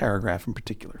last paragraph in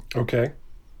particular. Okay.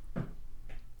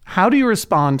 How do you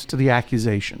respond to the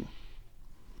accusation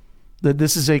that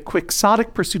this is a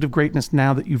quixotic pursuit of greatness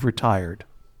now that you've retired,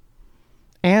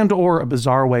 and or a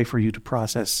bizarre way for you to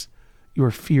process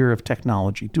your fear of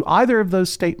technology? Do either of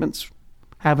those statements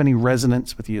have any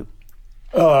resonance with you?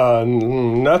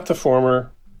 Not the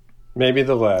former, maybe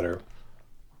the latter.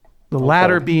 The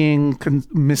latter being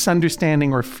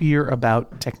misunderstanding or fear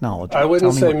about technology. I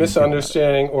wouldn't Tell me say what you feel about it.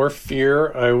 misunderstanding or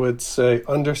fear. I would say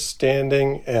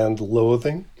understanding and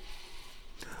loathing.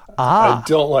 I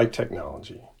don't like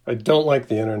technology. I don't like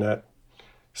the internet.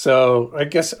 So I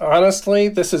guess, honestly,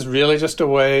 this is really just a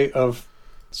way of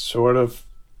sort of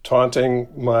taunting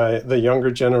the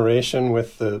younger generation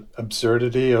with the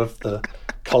absurdity of the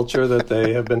culture that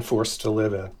they have been forced to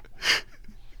live in.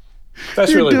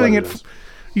 That's really what it is.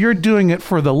 You're doing it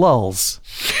for the lulz.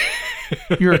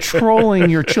 You're trolling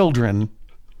your children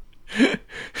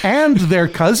and their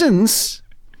cousins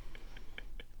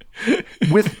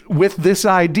with this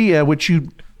idea, which you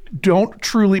don't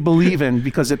truly believe in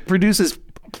because it produces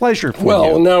pleasure for you.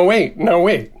 Well, no,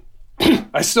 wait.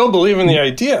 I still believe in the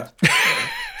idea.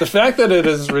 The fact that it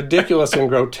is ridiculous and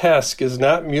grotesque is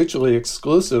not mutually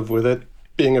exclusive with it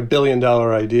being $1 billion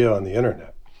idea on the internet.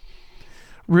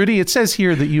 Rudy, it says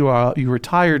here that you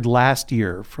retired last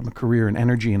year from a career in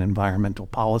energy and environmental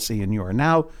policy, and you are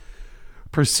now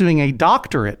pursuing a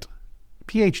doctorate,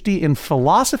 PhD, in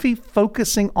philosophy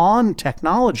focusing on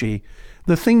technology,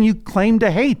 the thing you claim to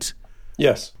hate.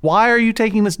 Yes. Why are you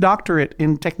taking this doctorate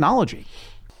in technology?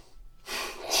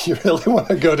 You really want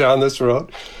to go down this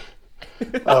road?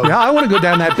 Yeah, I want to go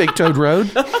down that big toad road.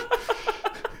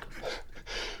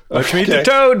 Let's meet the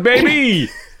toad, baby!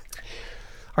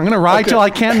 I'm going to ride till I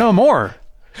can't no more.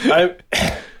 I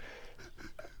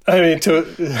mean,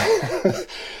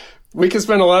 we could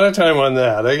spend a lot of time on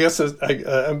that. I guess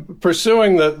I'm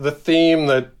pursuing the theme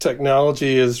that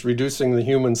technology is reducing the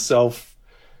human self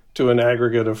to an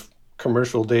aggregate of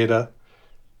commercial data.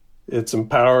 It's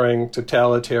empowering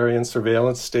totalitarian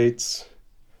surveillance states.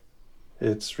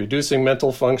 It's reducing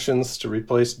mental functions to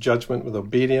replace judgment with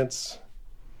obedience.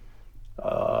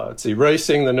 It's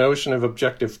erasing the notion of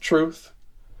objective truth,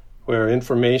 where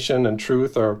information and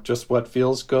truth are just what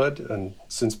feels good. And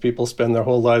since people spend their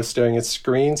whole lives staring at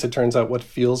screens, it turns out what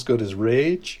feels good is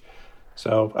rage.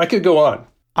 So I could go on.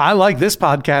 I like this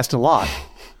podcast a lot.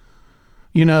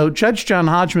 You know, Judge John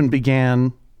Hodgman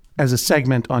began as a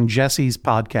segment on Jesse's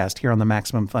podcast here on the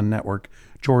Maximum Fun Network,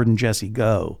 Jordan Jesse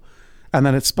Go. And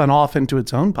then it spun off into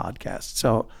its own podcast.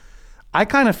 So I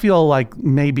kind of feel like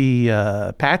maybe,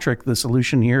 Patrick, the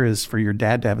solution here is for your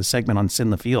dad to have a segment on Sin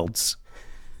the Fields,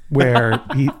 where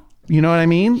he, you know what I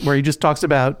mean? Where he just talks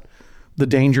about the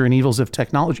danger and evils of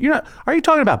technology. Are you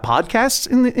talking about podcasts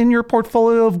in your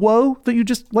portfolio of woe that you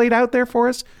just laid out there for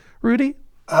us, Rudy?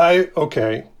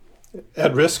 Okay.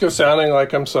 At risk of sounding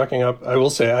like I'm sucking up, I will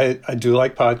say I do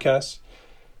like podcasts.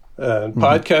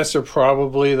 Podcasts are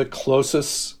probably the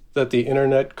closest that the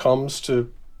internet comes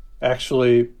to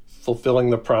actually fulfilling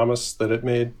the promise that it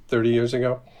made 30 years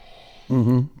ago.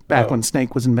 Mm-hmm. Back when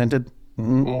Snake was invented.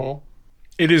 Mm-hmm. Mm-hmm.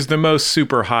 It is the most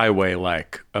super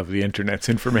highway-like of the internet's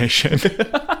information.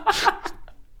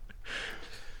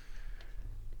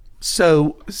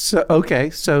 So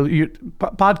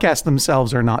podcasts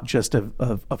themselves are not just a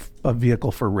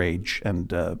vehicle for rage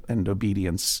and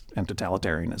obedience and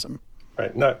totalitarianism.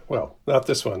 Right. Not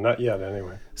this one. Not yet,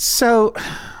 anyway. So,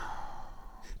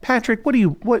 Patrick, what do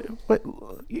you want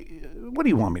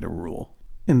me to rule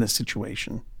in this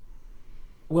situation?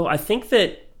 Well, I think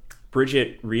that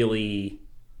Bridget really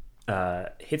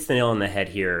hits the nail on the head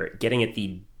here, getting at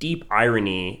the deep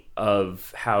irony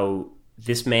of how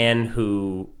this man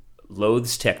who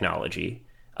loathes technology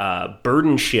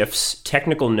burden shifts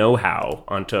technical know-how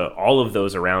onto all of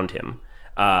those around him,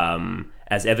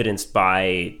 as evidenced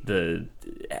by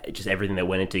just everything that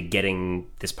went into getting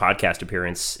this podcast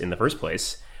appearance in the first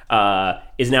place,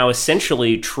 is now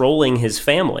essentially trolling his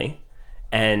family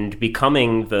and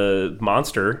becoming the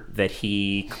monster that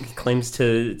he claims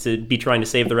to be trying to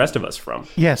save the rest of us from.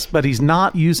 Yes, but he's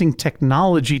not using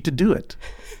technology to do it.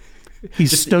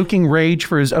 He's stoking rage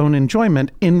for his own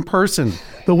enjoyment in person,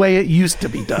 the way it used to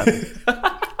be done.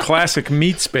 Classic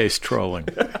meat space trolling.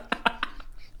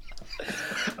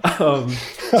 So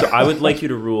I would like you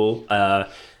to rule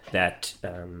that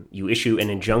you issue an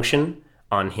injunction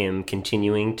on him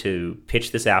continuing to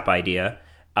pitch this app idea,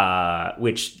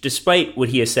 which, despite what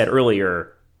he has said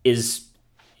earlier, is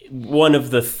one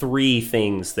of the three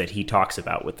things that he talks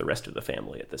about with the rest of the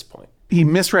family at this point. He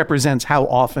misrepresents how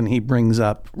often he brings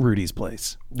up Rudy's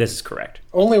place. This is correct.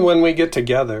 Only when we get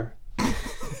together.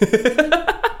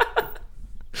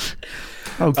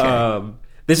 Okay.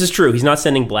 This is true. He's not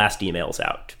sending blast emails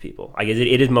out to people. I guess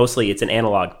it is mostly, it's an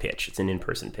analog pitch. It's an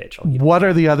in-person pitch. What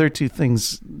are the other two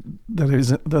things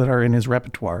that are in his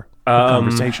repertoire of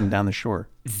conversation down the shore?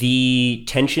 The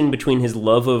tension between his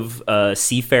love of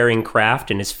seafaring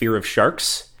craft and his fear of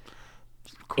sharks.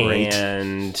 Great.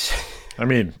 And I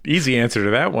mean, easy answer to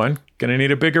that one. Gonna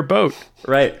need a bigger boat.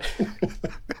 right.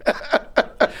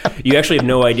 You actually have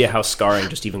no idea how scarring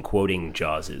just even quoting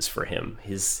Jaws is for him.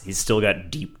 He's still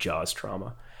got deep Jaws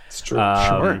trauma. It's true.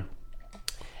 Sure.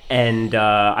 And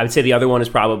I would say the other one is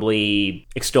probably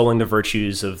extolling the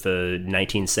virtues of the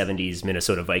 1970s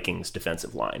Minnesota Vikings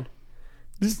defensive line.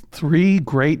 This is three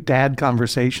great dad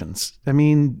conversations. I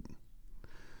mean,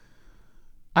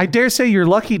 I dare say you're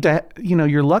lucky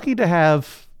to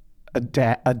have a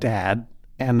dad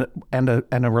and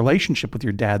a relationship with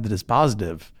your dad that is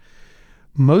positive.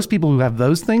 Most people who have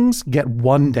those things get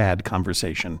one dad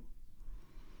conversation.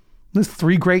 There's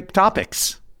three great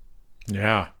topics.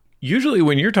 Yeah. Usually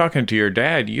when you're talking to your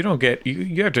dad, you don't get,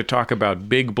 you have to talk about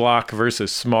big block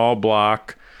versus small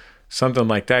block, something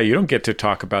like that. You don't get to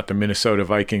talk about the Minnesota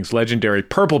Vikings legendary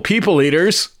purple people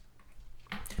eaters.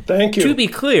 Thank you. To be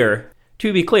clear,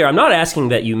 I'm not asking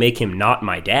that you make him not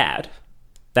my dad.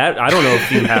 That I don't know if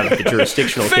you have the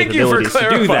jurisdictional capabilities to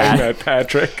do that.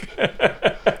 Patrick.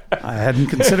 I hadn't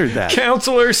considered that.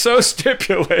 Counselor, so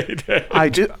stipulated. I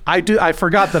do. I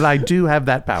forgot that I do have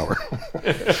that power.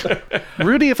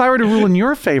 Rudy, if I were to rule in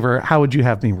your favor, how would you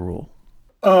have me rule?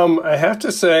 I have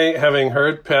to say, having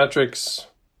heard Patrick's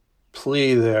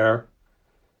plea there,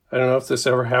 I don't know if this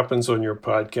ever happens on your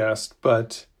podcast,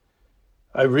 but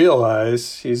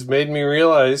he's made me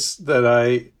realize that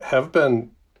I have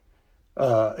been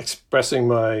expressing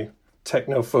my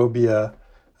technophobia,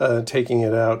 taking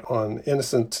it out on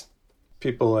innocent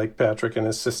people like Patrick and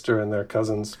his sister and their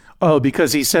cousins. Oh,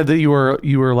 because he said that you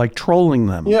were like trolling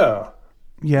them. Yeah.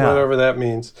 Yeah. Whatever that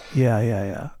means.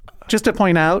 Yeah. Just to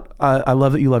point out, I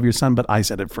love that you love your son, but I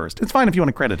said it first. It's fine if you want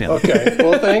to credit him. Okay.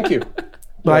 Well, thank you.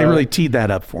 But I really teed that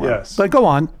up for him. Yes. But go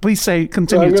on. Please continue I'm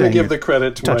going to saying give your the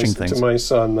credit to my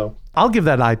son, though. I'll give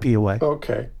that IP away.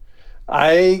 Okay.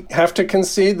 I have to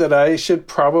concede that I should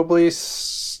probably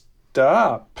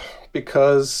stop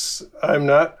because I'm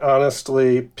not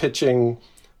honestly pitching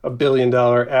 $1 billion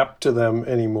app to them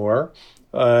anymore.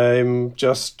 I'm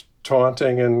just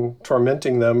taunting and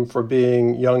tormenting them for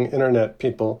being young internet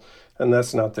people, and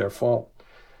that's not their fault.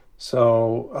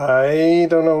 So I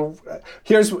don't know.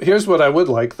 Here's what I would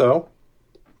like, though.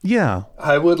 Yeah.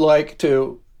 I would like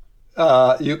to,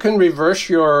 you can reverse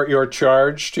your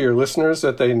charge to your listeners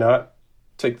that they not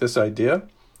take this idea.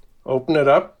 Open it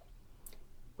up.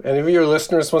 Any of your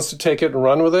listeners wants to take it and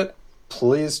run with it,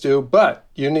 please do. But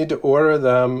you need to order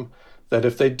them that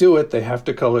if they do it, they have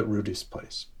to call it Rudy's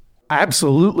Place.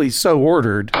 Absolutely so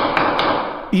ordered.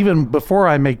 Even before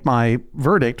I make my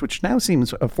verdict, which now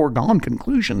seems a foregone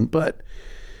conclusion, but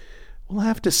we'll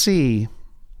have to see.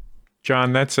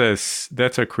 John, that's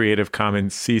a Creative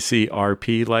Commons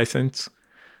CC-RP license.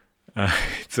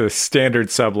 It's a standard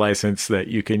sub-license that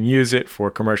you can use it for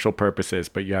commercial purposes,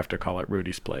 but you have to call it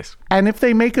Rudy's Place. And if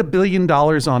they make $1 billion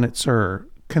on it, sir,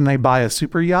 can they buy a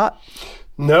super yacht?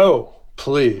 No,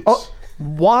 please. Oh,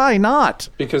 why not?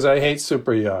 Because I hate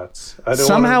super yachts.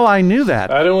 I knew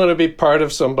that. I don't want to be part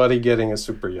of somebody getting a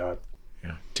super yacht.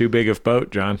 Yeah. Too big of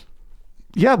boat, John.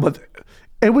 Yeah, but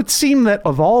it would seem that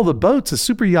of all the boats, a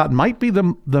super yacht might be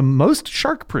the most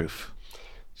shark-proof.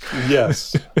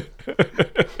 Yes.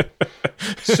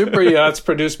 Super yachts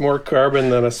produce more carbon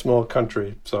than a small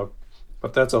country.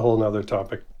 But that's a whole nother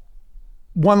topic.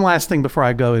 One last thing before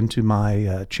I go into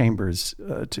my chambers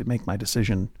to make my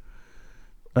decision.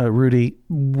 Rudy,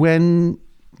 when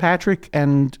Patrick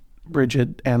and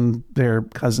Bridget and their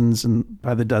cousins and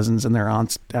by the dozens and their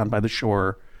aunts down by the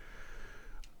shore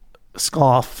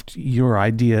scoffed your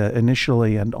idea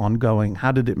initially and ongoing,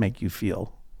 how did it make you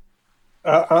feel?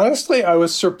 Honestly, I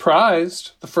was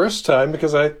surprised the first time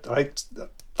because I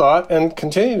thought and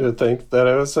continue to think that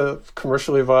it was a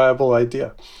commercially viable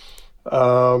idea.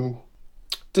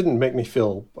 Didn't make me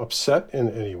feel upset in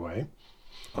any way.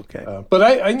 Okay. But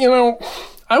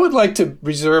I would like to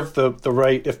reserve the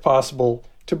right, if possible,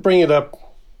 to bring it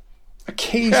up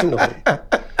occasionally.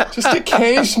 Just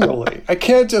occasionally. I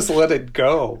can't just let it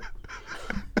go.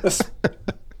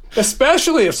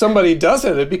 Especially if somebody does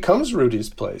it, it becomes Rudy's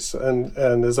Place. And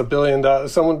as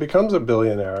someone becomes a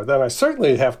billionaire, then I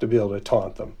certainly have to be able to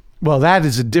taunt them. Well, that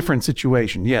is a different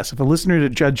situation. Yes, if a listener to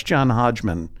Judge John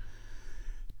Hodgman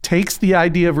takes the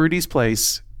idea of Rudy's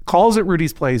Place, calls it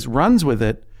Rudy's Place, runs with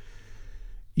it,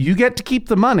 you get to keep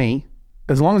the money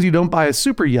as long as you don't buy a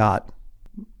super yacht,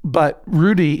 but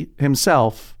Rudy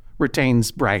himself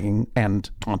retains bragging and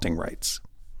taunting rights.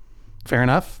 Fair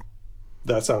enough?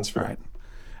 That sounds fair. All right.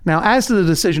 Now, as to the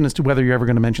decision as to whether you're ever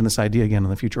going to mention this idea again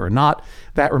in the future or not,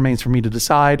 that remains for me to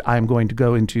decide. I'm going to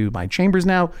go into my chambers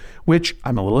now, which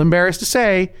I'm a little embarrassed to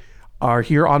say are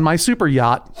here on my super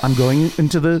yacht. I'm going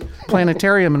into the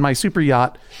planetarium in my super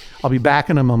yacht. I'll be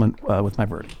back in a moment with my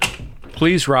verdict.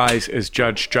 Please rise as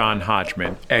Judge John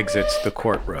Hodgman exits the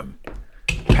courtroom.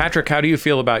 Patrick, how do you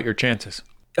feel about your chances?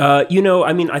 I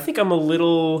think I'm a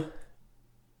little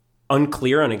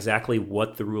unclear on exactly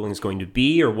what the ruling is going to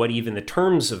be or what even the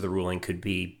terms of the ruling could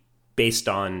be based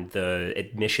on the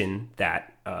admission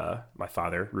that my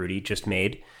father, Rudy, just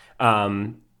made.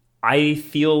 I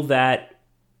feel that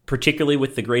particularly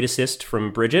with the great assist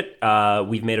from Bridget,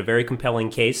 we've made a very compelling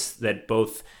case that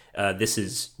both this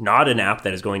is not an app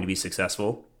that is going to be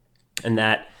successful and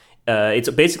that it's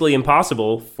basically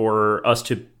impossible for us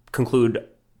to conclude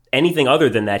anything other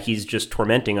than that he's just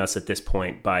tormenting us at this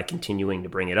point by continuing to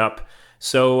bring it up.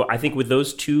 So I think with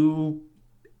those two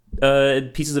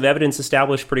pieces of evidence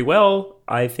established pretty well,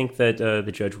 I think that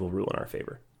the judge will rule in our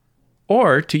favor.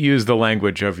 Or to use the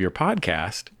language of your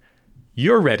podcast,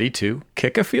 you're ready to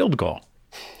kick a field goal.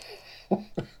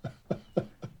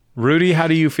 Rudy, how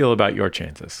do you feel about your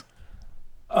chances?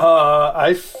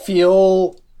 I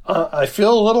feel a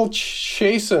little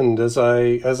chastened as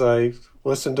I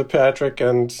listen to Patrick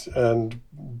and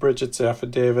Bridget's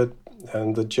affidavit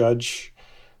and the judge,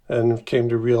 and came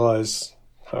to realize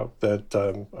how that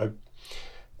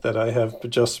I have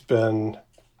just been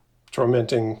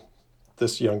tormenting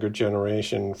this younger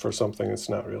generation for something that's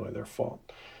not really their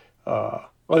fault.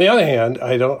 On the other hand,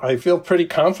 I feel pretty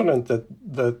confident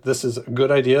that this is a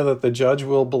good idea, that the judge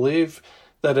will believe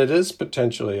that it is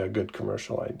potentially a good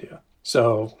commercial idea.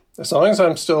 So as long as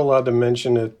I'm still allowed to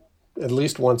mention it at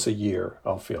least once a year,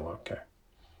 I'll feel okay.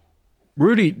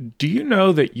 Rudy, do you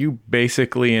know that you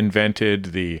basically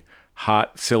invented the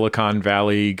hot Silicon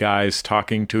Valley guys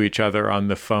talking to each other on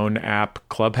the phone app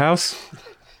Clubhouse?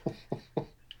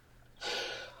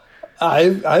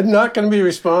 I'm not going to be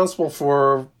responsible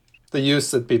for the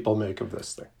use that people make of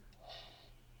this thing.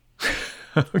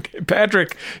 Okay,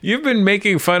 Patrick, you've been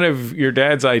making fun of your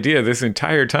dad's idea this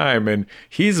entire time, and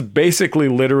he's basically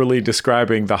literally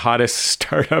describing the hottest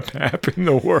startup app in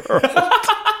the world.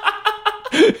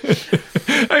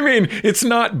 I mean, it's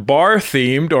not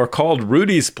bar-themed or called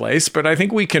Rudy's Place, but I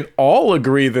think we can all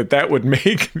agree that that would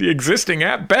make the existing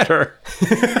app better.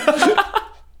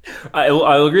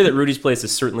 I'll agree that Rudy's Place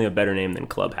is certainly a better name than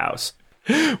Clubhouse.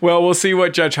 Well, we'll see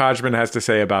what Judge Hodgman has to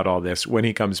say about all this when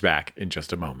he comes back in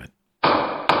just a moment.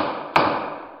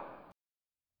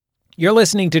 You're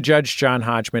listening to Judge John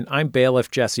Hodgman. I'm bailiff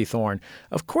Jesse Thorne.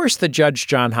 Of course, the Judge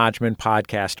John Hodgman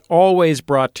podcast, always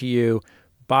brought to you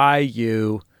by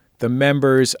you, the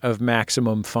members of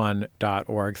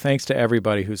MaximumFun.org. Thanks to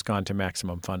everybody who's gone to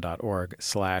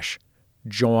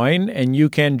MaximumFun.org/join, and you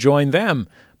can join them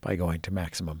by going to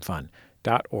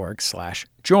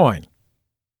MaximumFun.org/join.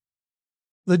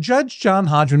 The Judge John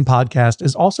Hodgman podcast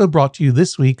is also brought to you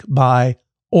this week by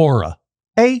Aura.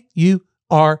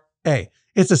 A-U-R-A.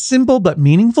 It's a simple but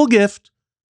meaningful gift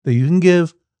that you can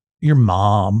give your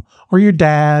mom or your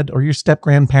dad or your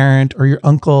step-grandparent or your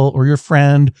uncle or your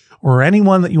friend or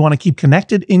anyone that you want to keep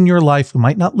connected in your life who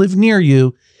might not live near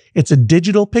you. It's a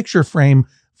digital picture frame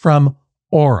from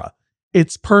Aura.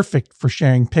 It's perfect for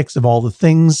sharing pics of all the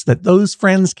things that those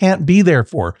friends can't be there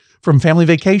for, from family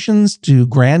vacations to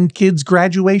grandkids'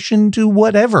 graduation to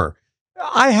whatever.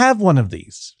 I have one of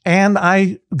these, and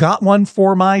I got one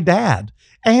for my dad,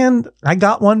 and I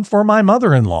got one for my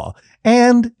mother-in-law,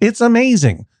 and it's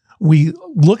amazing. We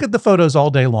look at the photos all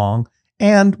day long,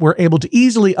 and we're able to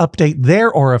easily update their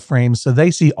Aura frames so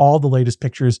they see all the latest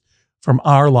pictures from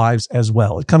our lives as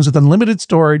well. It comes with unlimited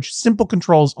storage, simple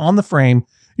controls on the frame.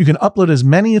 You can upload as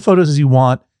many photos as you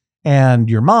want, and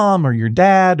your mom or your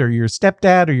dad or your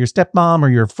stepdad or your stepmom or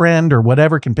your friend or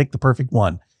whatever can pick the perfect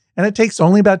one. And it takes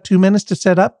only about 2 minutes to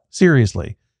set up.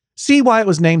 Seriously. See why it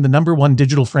was named the #1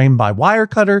 digital frame by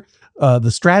Wirecutter, The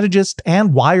Strategist,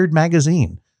 and Wired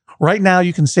Magazine. Right now,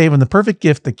 you can save on the perfect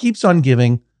gift that keeps on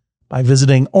giving by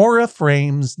visiting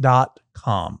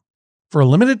auraframes.com. For a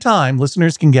limited time,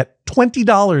 listeners can get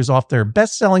 $20 off their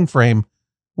best-selling frame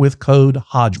with code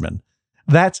Hodgman.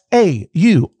 That's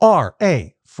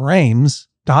AURA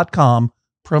frames.com,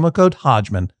 promo code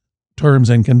Hodgman. Terms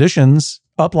and conditions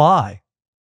apply.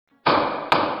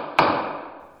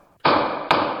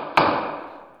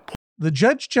 The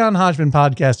Judge John Hodgman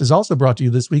podcast is also brought to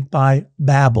you this week by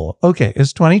Babbel. Okay,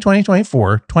 it's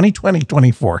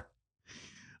 2020-24.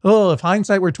 Oh, if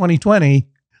hindsight were 2020,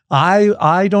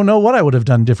 I don't know what I would have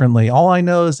done differently. All I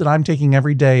know is that I'm taking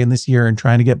every day in this year and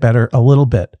trying to get better a little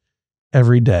bit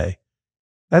every day.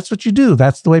 That's what you do.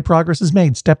 That's the way progress is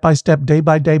made, step by step, day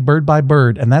by day, bird by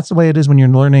bird. And that's the way it is when you're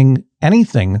learning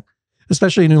anything,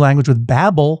 especially a new language with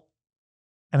Babbel.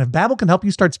 And if Babbel can help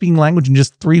you start speaking language in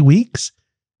just 3 weeks,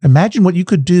 imagine what you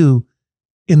could do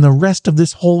in the rest of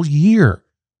this whole year.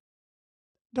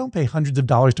 Don't pay hundreds of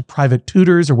dollars to private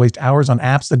tutors or waste hours on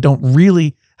apps that don't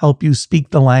really help you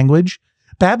speak the language.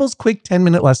 Babbel's quick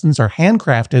 10-minute lessons are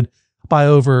handcrafted by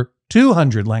over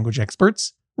 200 language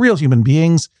experts, real human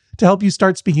beings, to help you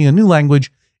start speaking a new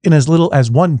language in as little as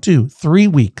 1, 2, 3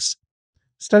 weeks.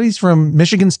 Studies from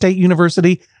Michigan State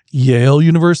University, Yale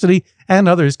University, and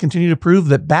others continue to prove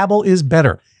that Babbel is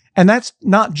better. And that's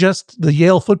not just the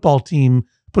Yale football team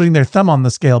putting their thumb on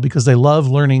the scale because they love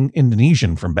learning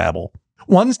Indonesian from Babbel.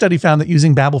 One study found that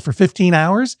using Babbel for 15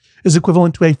 hours is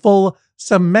equivalent to a full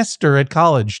semester at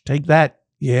college. Take that,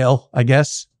 Yale, I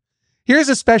guess. Here's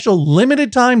a special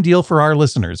limited time deal for our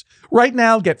listeners. Right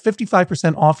now, get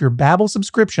 55% off your Babbel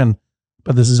subscription,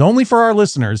 but this is only for our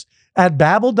listeners at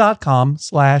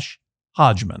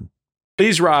babbel.com/Hodgman.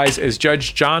 Please rise as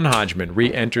Judge John Hodgman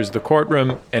re-enters the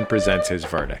courtroom and presents his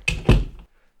verdict.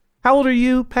 How old are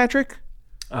you, Patrick?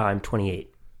 I'm 28.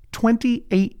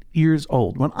 28 years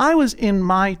old. When I was in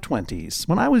my 20s,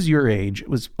 when I was your age, it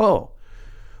was,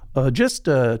 just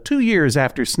 2 years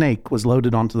after Snake was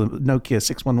loaded onto the Nokia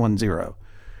 6110.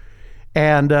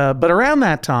 And but around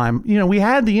that time, we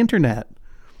had the internet,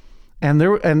 and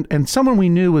and someone we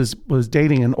knew was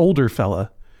dating an older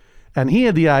fella, and he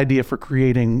had the idea for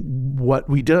creating what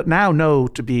we now know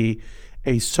to be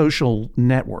a social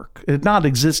network. It had not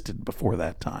existed before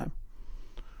that time.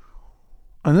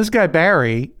 And this guy,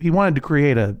 Barry, he wanted to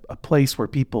create a place where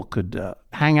people could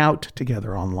hang out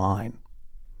together online.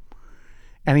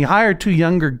 And he hired 2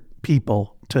 younger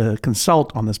people to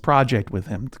consult on this project with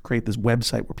him to create this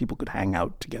website where people could hang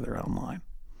out together online.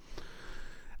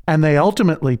 And they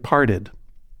ultimately parted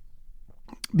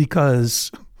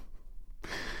because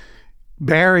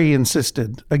Barry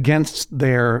insisted against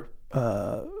their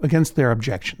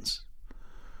objections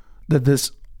that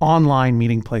this online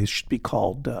meeting place should be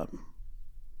called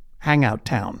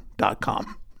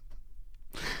hangouttown.com.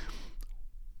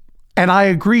 And I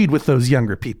agreed with those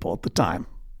younger people at the time.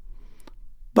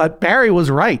 But Barry was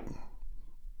right.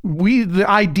 The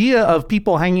idea of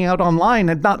people hanging out online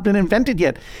had not been invented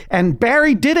yet. And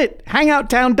Barry did it,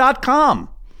 hangouttown.com.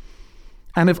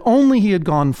 And if only he had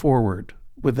gone forward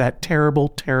with that terrible,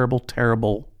 terrible,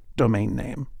 terrible domain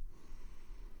name,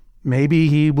 maybe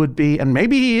he would be, and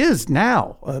maybe he is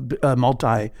now, a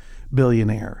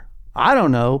multi-billionaire. I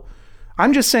don't know.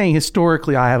 I'm just saying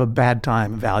historically I have a bad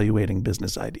time evaluating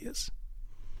business ideas.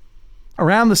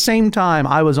 Around the same time,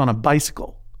 I was on a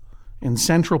bicycle in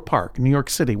Central Park, New York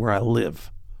City, where I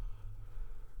live.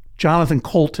 Jonathan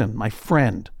Colton, my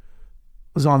friend,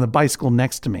 was on the bicycle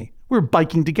next to me. We were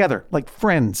biking together like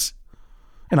friends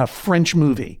in a French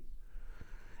movie.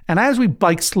 And as we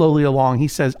bike slowly along, he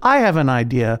says, I have an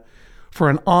idea for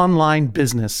an online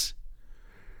business.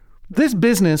 This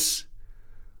business,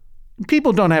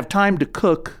 people don't have time to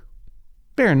cook.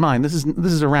 Bear in mind, this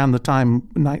is around the time,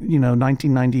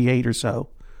 1998 or so.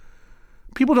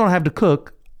 People don't have to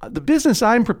cook. The business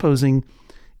I'm proposing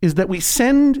is that we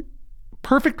send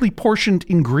perfectly portioned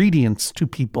ingredients to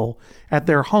people at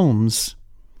their homes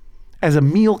as a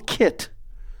meal kit,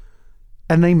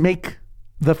 and they make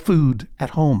the food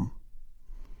at home.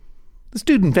 This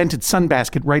dude invented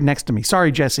Sunbasket right next to me.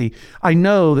 Sorry, Jesse. I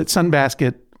know that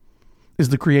Sunbasket is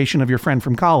the creation of your friend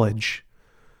from college,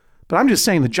 but I'm just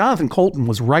saying that Jonathan Colton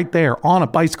was right there on a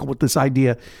bicycle with this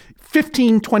idea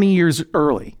 15, 20 years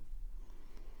early.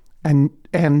 And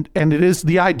it is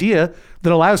the idea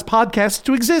that allows podcasts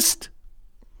to exist.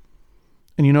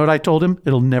 And you know what I told him?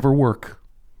 It'll never work.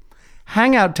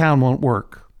 Hangout Town won't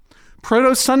work. Proto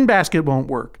Sunbasket won't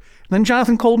work. And then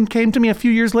Jonathan Colton came to me a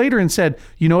few years later and said,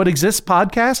 you know what exists,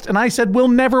 podcast? And I said, will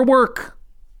never work.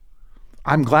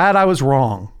 I'm glad I was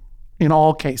wrong in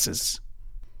all cases.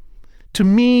 To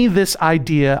me, this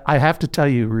idea, I have to tell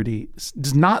you, Rudy,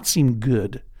 does not seem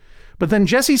good. But then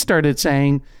Jesse started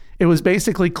saying it was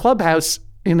basically Clubhouse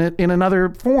in another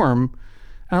form.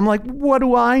 And I'm like, what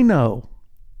do I know?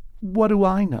 What do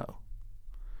I know?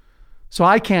 So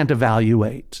I can't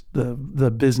evaluate the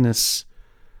business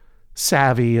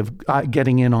savvy of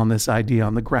getting in on this idea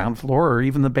on the ground floor or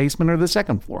even the basement or the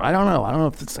second floor. I don't know. I don't know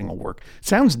if this thing will work. It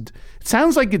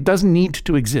sounds like it doesn't need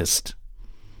to exist.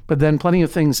 But then plenty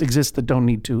of things exist that don't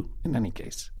need to in any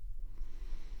case.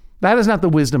 That is not the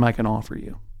wisdom I can offer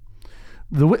you.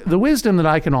 The wisdom that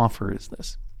I can offer is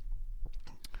this.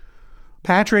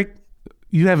 Patrick,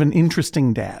 you have an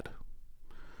interesting dad.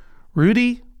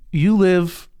 Rudy, you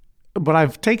live, what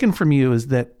I've taken from you is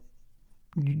that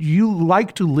you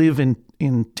like to live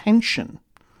in tension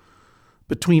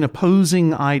between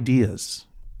opposing ideas.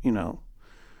 You know,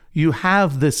 you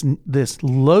have this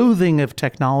loathing of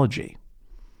technology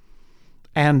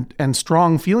and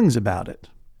strong feelings about it.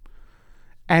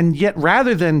 And yet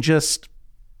rather than just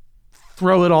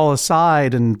throw it all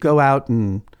aside and go out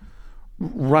and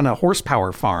run a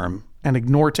horsepower farm and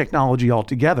ignore technology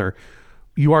altogether,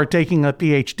 you are taking a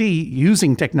PhD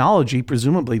using technology,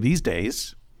 presumably these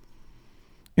days,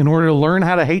 in order to learn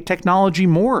how to hate technology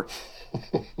more.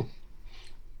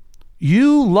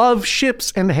 You love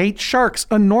ships and hate sharks,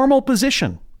 a normal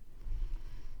position.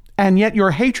 And yet your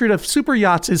hatred of super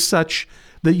yachts is such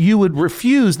that you would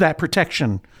refuse that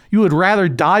protection. You would rather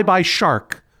die by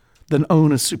shark than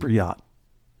own a super yacht.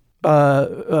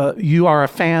 You are a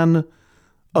fan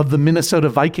of the Minnesota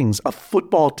Vikings, a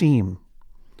football team.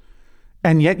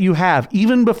 And yet you have,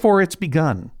 even before it's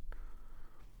begun,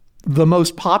 the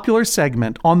most popular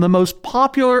segment on the most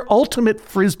popular Ultimate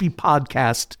Frisbee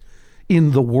podcast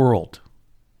in the world.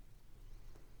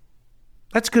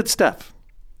 That's good stuff.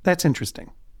 That's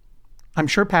interesting. I'm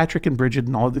sure Patrick and Bridget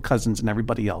and all of the cousins and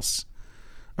everybody else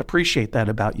appreciate that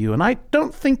about you. And I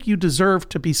don't think you deserve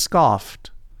to be scoffed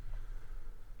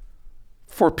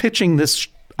for pitching this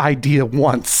idea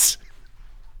once.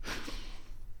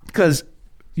 Because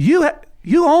you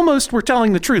almost were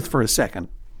telling the truth for a second.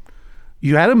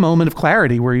 You had a moment of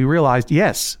clarity where you realized,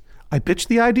 yes, I pitched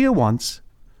the idea once,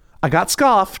 I got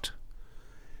scoffed,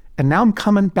 And now I'm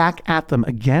coming back at them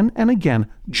again and again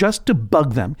just to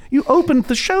bug them. You opened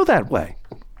the show that way.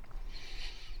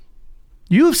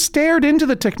 You have stared into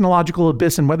the technological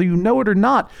abyss, and whether you know it or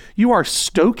not, you are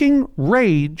stoking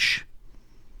rage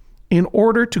in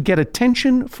order to get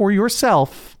attention for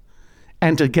yourself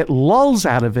and to get lulls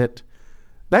out of it.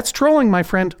 That's trolling, my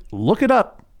friend. Look it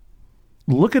up.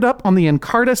 Look it up on the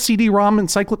Encarta CD-ROM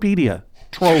encyclopedia.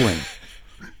 Trolling.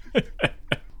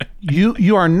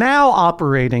 You are now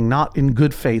operating not in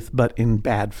good faith, but in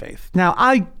bad faith. Now,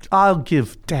 I'll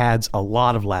give dads a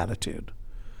lot of latitude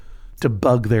to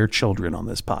bug their children on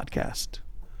this podcast.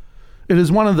 It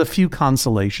is one of the few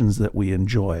consolations that we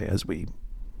enjoy as we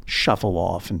shuffle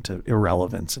off into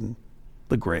irrelevance and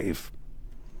the grave.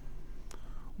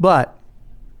 But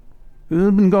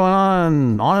it's been going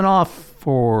on and off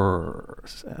for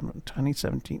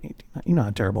 2017, 18. You know how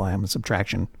terrible I am at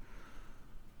subtraction.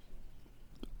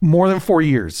 More than 4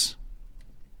 years.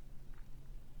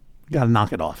 Got to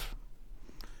knock it off.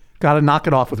 Got to knock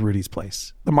it off with Rudy's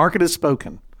Place. The market has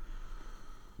spoken.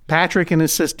 Patrick and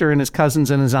his sister and his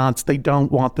cousins and his aunts, they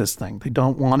don't want this thing. They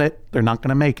don't want it. They're not going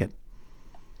to make it.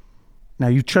 Now,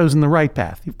 you've chosen the right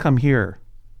path. You've come here.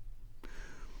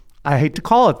 I hate to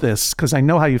call it this because I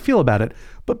know how you feel about it,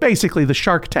 but basically the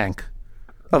Shark Tank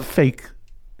of fake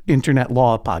internet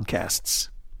law podcasts.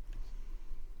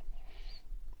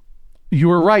 You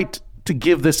were right to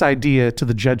give this idea to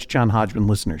the Judge John Hodgman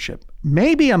listenership.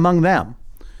 Maybe among them,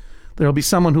 there'll be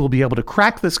someone who will be able to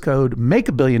crack this code, make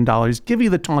 $1 billion, give you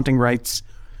the taunting rights,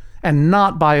 and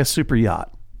not buy a super yacht.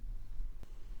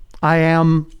 I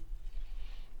am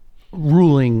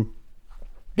ruling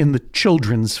in the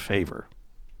children's favor.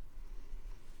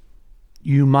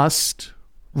 You must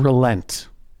relent.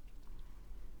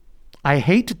 I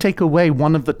hate to take away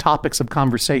one of the topics of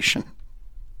conversation,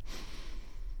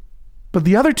 but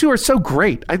the other two are so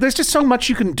great. There's just so much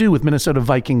you can do with Minnesota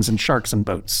Vikings and sharks and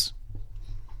boats.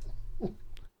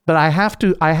 But I have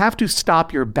to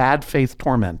stop your bad faith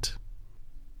torment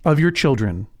of your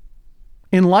children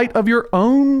in light of your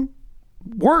own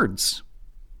words,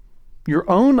 your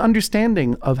own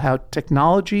understanding of how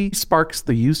technology sparks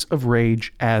the use of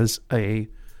rage as a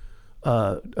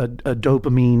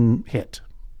dopamine hit.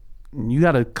 You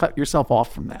got to cut yourself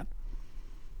off from that.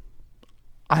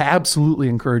 I absolutely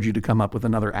encourage you to come up with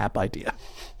another app idea.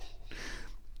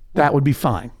 That would be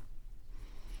fine.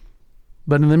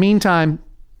 But in the meantime,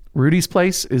 Rudy's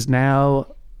Place is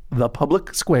now the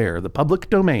public square, the public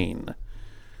domain.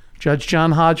 Judge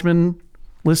John Hodgman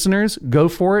listeners, go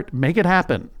for it. Make it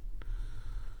happen.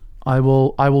 I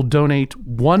will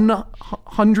donate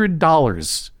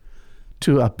 $100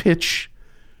 to a pitch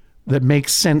that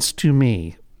makes sense to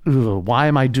me. Ugh, why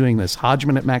am I doing this?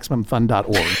 Hodgman at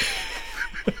MaximumFun.org.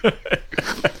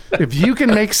 If you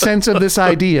can make sense of this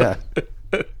idea,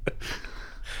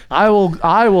 I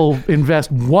will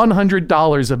invest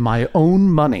 $100 of my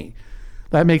own money.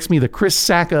 That makes me the Chris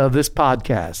Sacca of this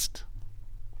podcast.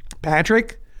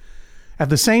 Patrick, at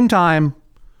the same time,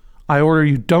 I order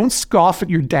you don't scoff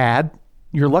at your dad.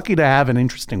 You're lucky to have an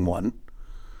interesting one.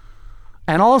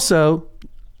 And also,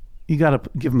 you got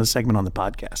to give him a segment on the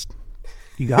podcast.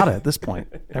 You got to at this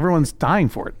point. Everyone's dying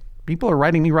for it. People are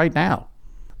writing me right now.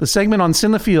 The segment on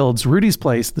Sin the Fields, Rudy's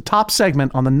Place, the top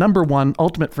segment on the #1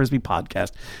 Ultimate Frisbee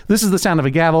podcast. This is the sound of a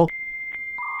gavel.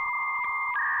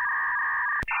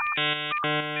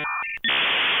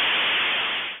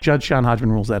 Judge John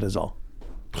Hodgman rules, that is all.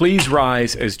 Please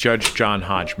rise as Judge John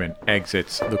Hodgman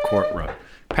exits the courtroom.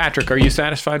 Patrick, are you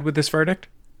satisfied with this verdict?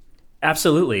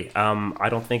 Absolutely. I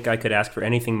don't think I could ask for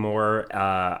anything more.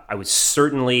 I would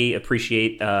certainly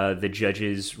appreciate the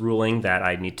judge's ruling that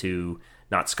I need to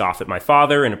not scoff at my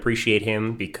father and appreciate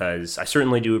him, because I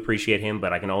certainly do appreciate him,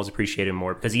 but I can always appreciate him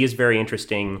more because he is very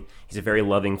interesting. He's a very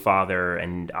loving father,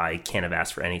 and I can't have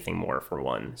asked for anything more, for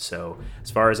one. So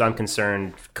as far as I'm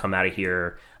concerned, come out of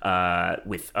here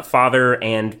with a father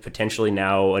and potentially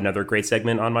now another great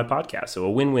segment on my podcast. So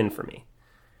a win-win for me.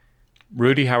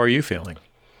 Rudy, how are you feeling?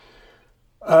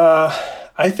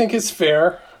 I think it's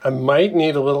fair. I might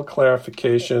need a little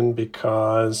clarification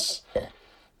because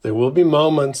there will be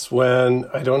moments when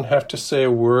I don't have to say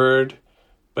a word,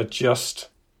 but just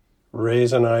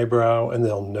raise an eyebrow and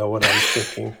they'll know what I'm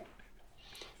thinking.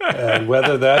 And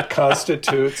whether that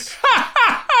constitutes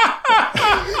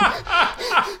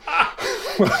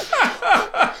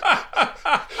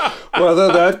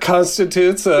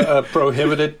a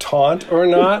prohibited taunt or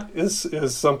not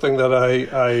is something that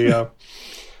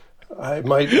I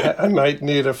might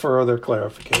need a further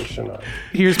clarification on.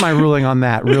 Here's my ruling on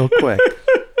that real quick.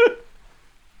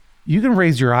 You can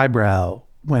raise your eyebrow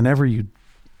whenever you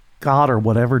God or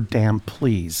whatever damn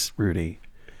please, Rudy.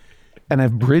 And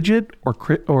if Bridget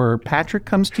or Patrick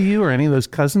comes to you or any of those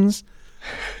cousins,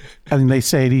 and they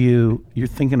say to you, "You're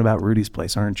thinking about Rudy's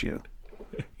place, aren't you?"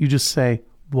 You just say,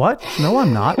 "What? No,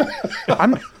 I'm not.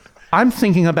 I'm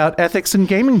thinking about ethics and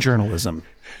gaming journalism."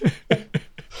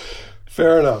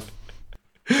 Fair enough.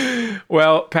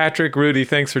 Well, Patrick, Rudy,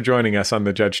 thanks for joining us on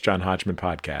the Judge John Hodgman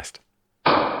podcast.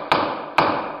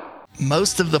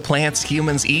 Most of the plants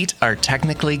humans eat are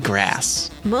technically grass.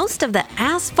 Most of the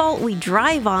asphalt we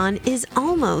drive on is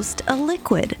almost a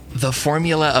liquid. The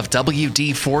formula of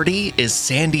WD-40 is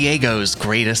San Diego's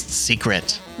greatest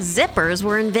secret. Zippers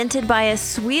were invented by a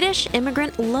Swedish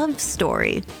immigrant love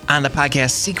story. On the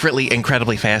podcast Secretly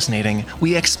Incredibly Fascinating,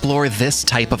 we explore this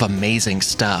type of amazing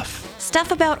stuff.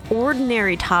 Stuff about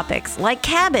ordinary topics like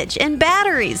cabbage and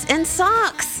batteries and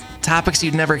socks. Topics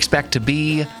you'd never expect to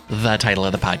be the title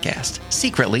of the podcast.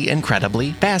 Secretly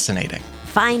Incredibly Fascinating.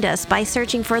 Find us by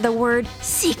searching for the word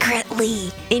secretly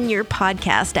in your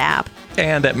podcast app.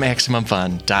 And at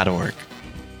MaximumFun.org.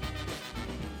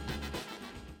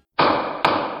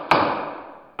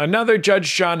 Another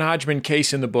Judge John Hodgman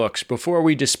case in the books. Before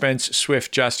we dispense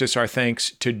swift justice, our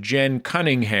thanks to Jen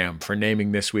Cunningham for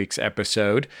naming this week's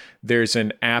episode. There's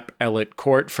an appellate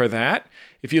court for that.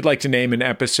 If you'd like to name an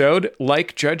episode,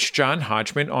 like Judge John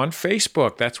Hodgman on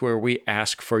Facebook. That's where we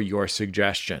ask for your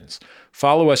suggestions.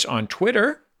 Follow us on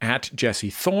Twitter at Jesse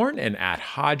Thorne and at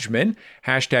Hodgman.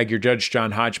 Hashtag your Judge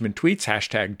John Hodgman tweets,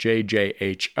 hashtag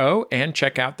JJHO, and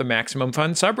check out the Maximum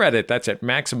Fun subreddit. That's at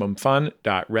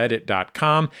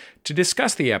maximumfun.reddit.com to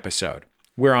discuss the episode.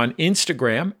 We're on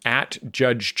Instagram at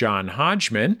Judge John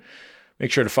Hodgman.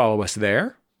 Make sure to follow us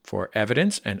there for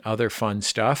evidence and other fun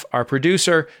stuff. Our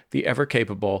producer, the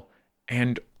ever-capable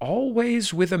and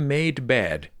always with a made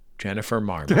bed, Jennifer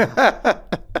Marmon.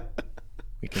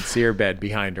 We can see her bed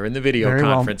behind her in the video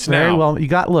conference now. Very well.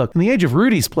 Look, in the age of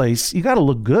Rudy's place, you got to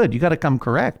look good. You got to come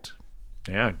correct.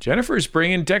 Yeah, Jennifer's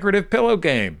bringing decorative pillow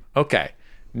game. Okay,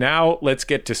 now let's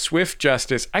get to swift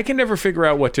justice. I can never figure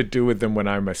out what to do with them when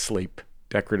I'm asleep,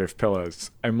 decorative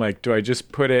pillows. I'm like, do I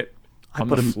just put it on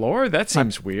the floor? That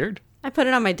seems weird. I put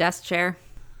it on my desk chair.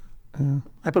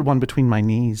 I put one between my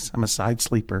knees. I'm a side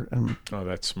sleeper. Oh,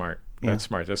 that's smart. That's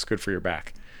smart. That's good for your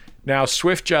back. Now,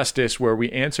 swift justice, where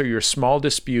we answer your small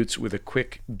disputes with a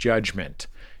quick judgment.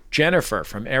 Jennifer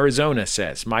from Arizona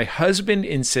says, my husband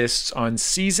insists on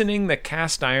seasoning the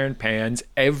cast iron pans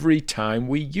every time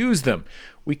we use them.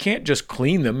 We can't just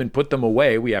clean them and put them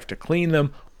away. We have to clean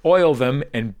them, oil them,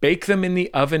 and bake them in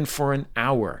the oven for an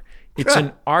hour. It's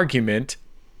an argument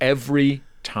every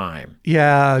time.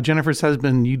 Yeah, Jennifer's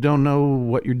husband, you don't know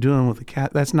what you're doing with the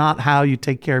cat. That's not how you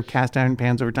take care of cast iron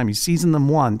pans over time. You season them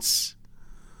once,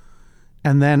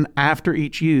 and then after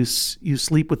each use, you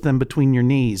sleep with them between your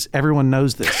knees. Everyone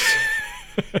knows this.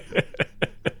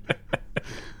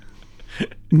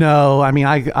 No, I mean,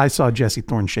 I saw Jesse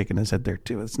Thorne shaking his head there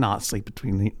too. It's not sleep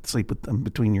with them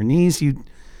between your knees. You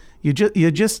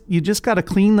just got to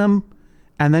clean them,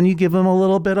 and then you give them a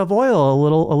little bit of oil, a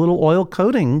little oil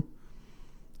coating.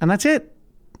 And that's it.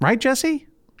 Right, Jesse?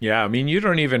 Yeah, I mean, you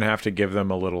don't even have to give them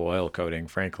a little oil coating,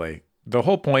 frankly. The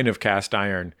whole point of cast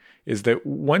iron is that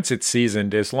once it's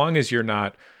seasoned, as long as you're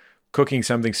not cooking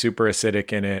something super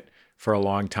acidic in it for a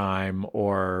long time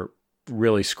or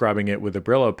really scrubbing it with a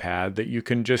Brillo pad, that you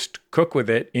can just cook with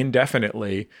it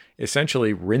indefinitely,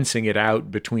 essentially rinsing it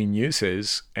out between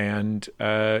uses, and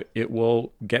it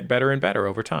will get better and better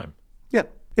over time. Yeah.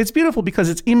 It's beautiful because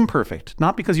it's imperfect,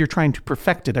 not because you're trying to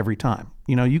perfect it every time.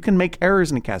 You know, you can make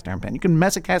errors in a cast iron pan. You can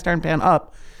mess a cast iron pan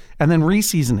up and then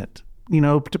re-season it. You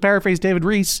know, to paraphrase David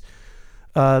Rees,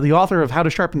 the author of How to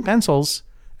Sharpen Pencils,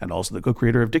 and also the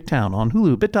co-creator of Dicktown on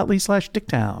Hulu,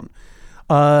 bit.ly/Dicktown.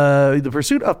 The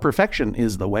pursuit of perfection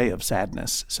is the way of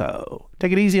sadness. So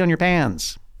take it easy on your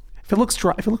pans. If it looks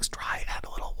dry, add a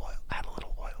little oil. Add a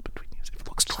little oil between you. If it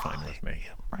looks dry, fine with me.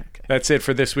 Yeah, right, okay. That's it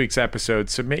for this week's episode.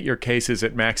 Submit your cases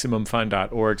at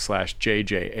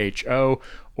MaximumFun.org/JJHO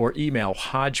or email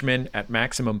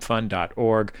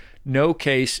Hodgman@MaximumFun.org. No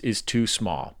case is too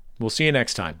small. We'll see you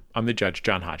next time on the Judge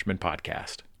John Hodgman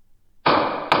podcast.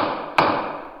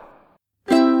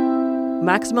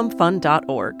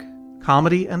 MaximumFun.org.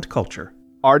 Comedy and culture.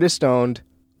 Artist owned.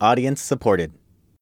 Audience supported.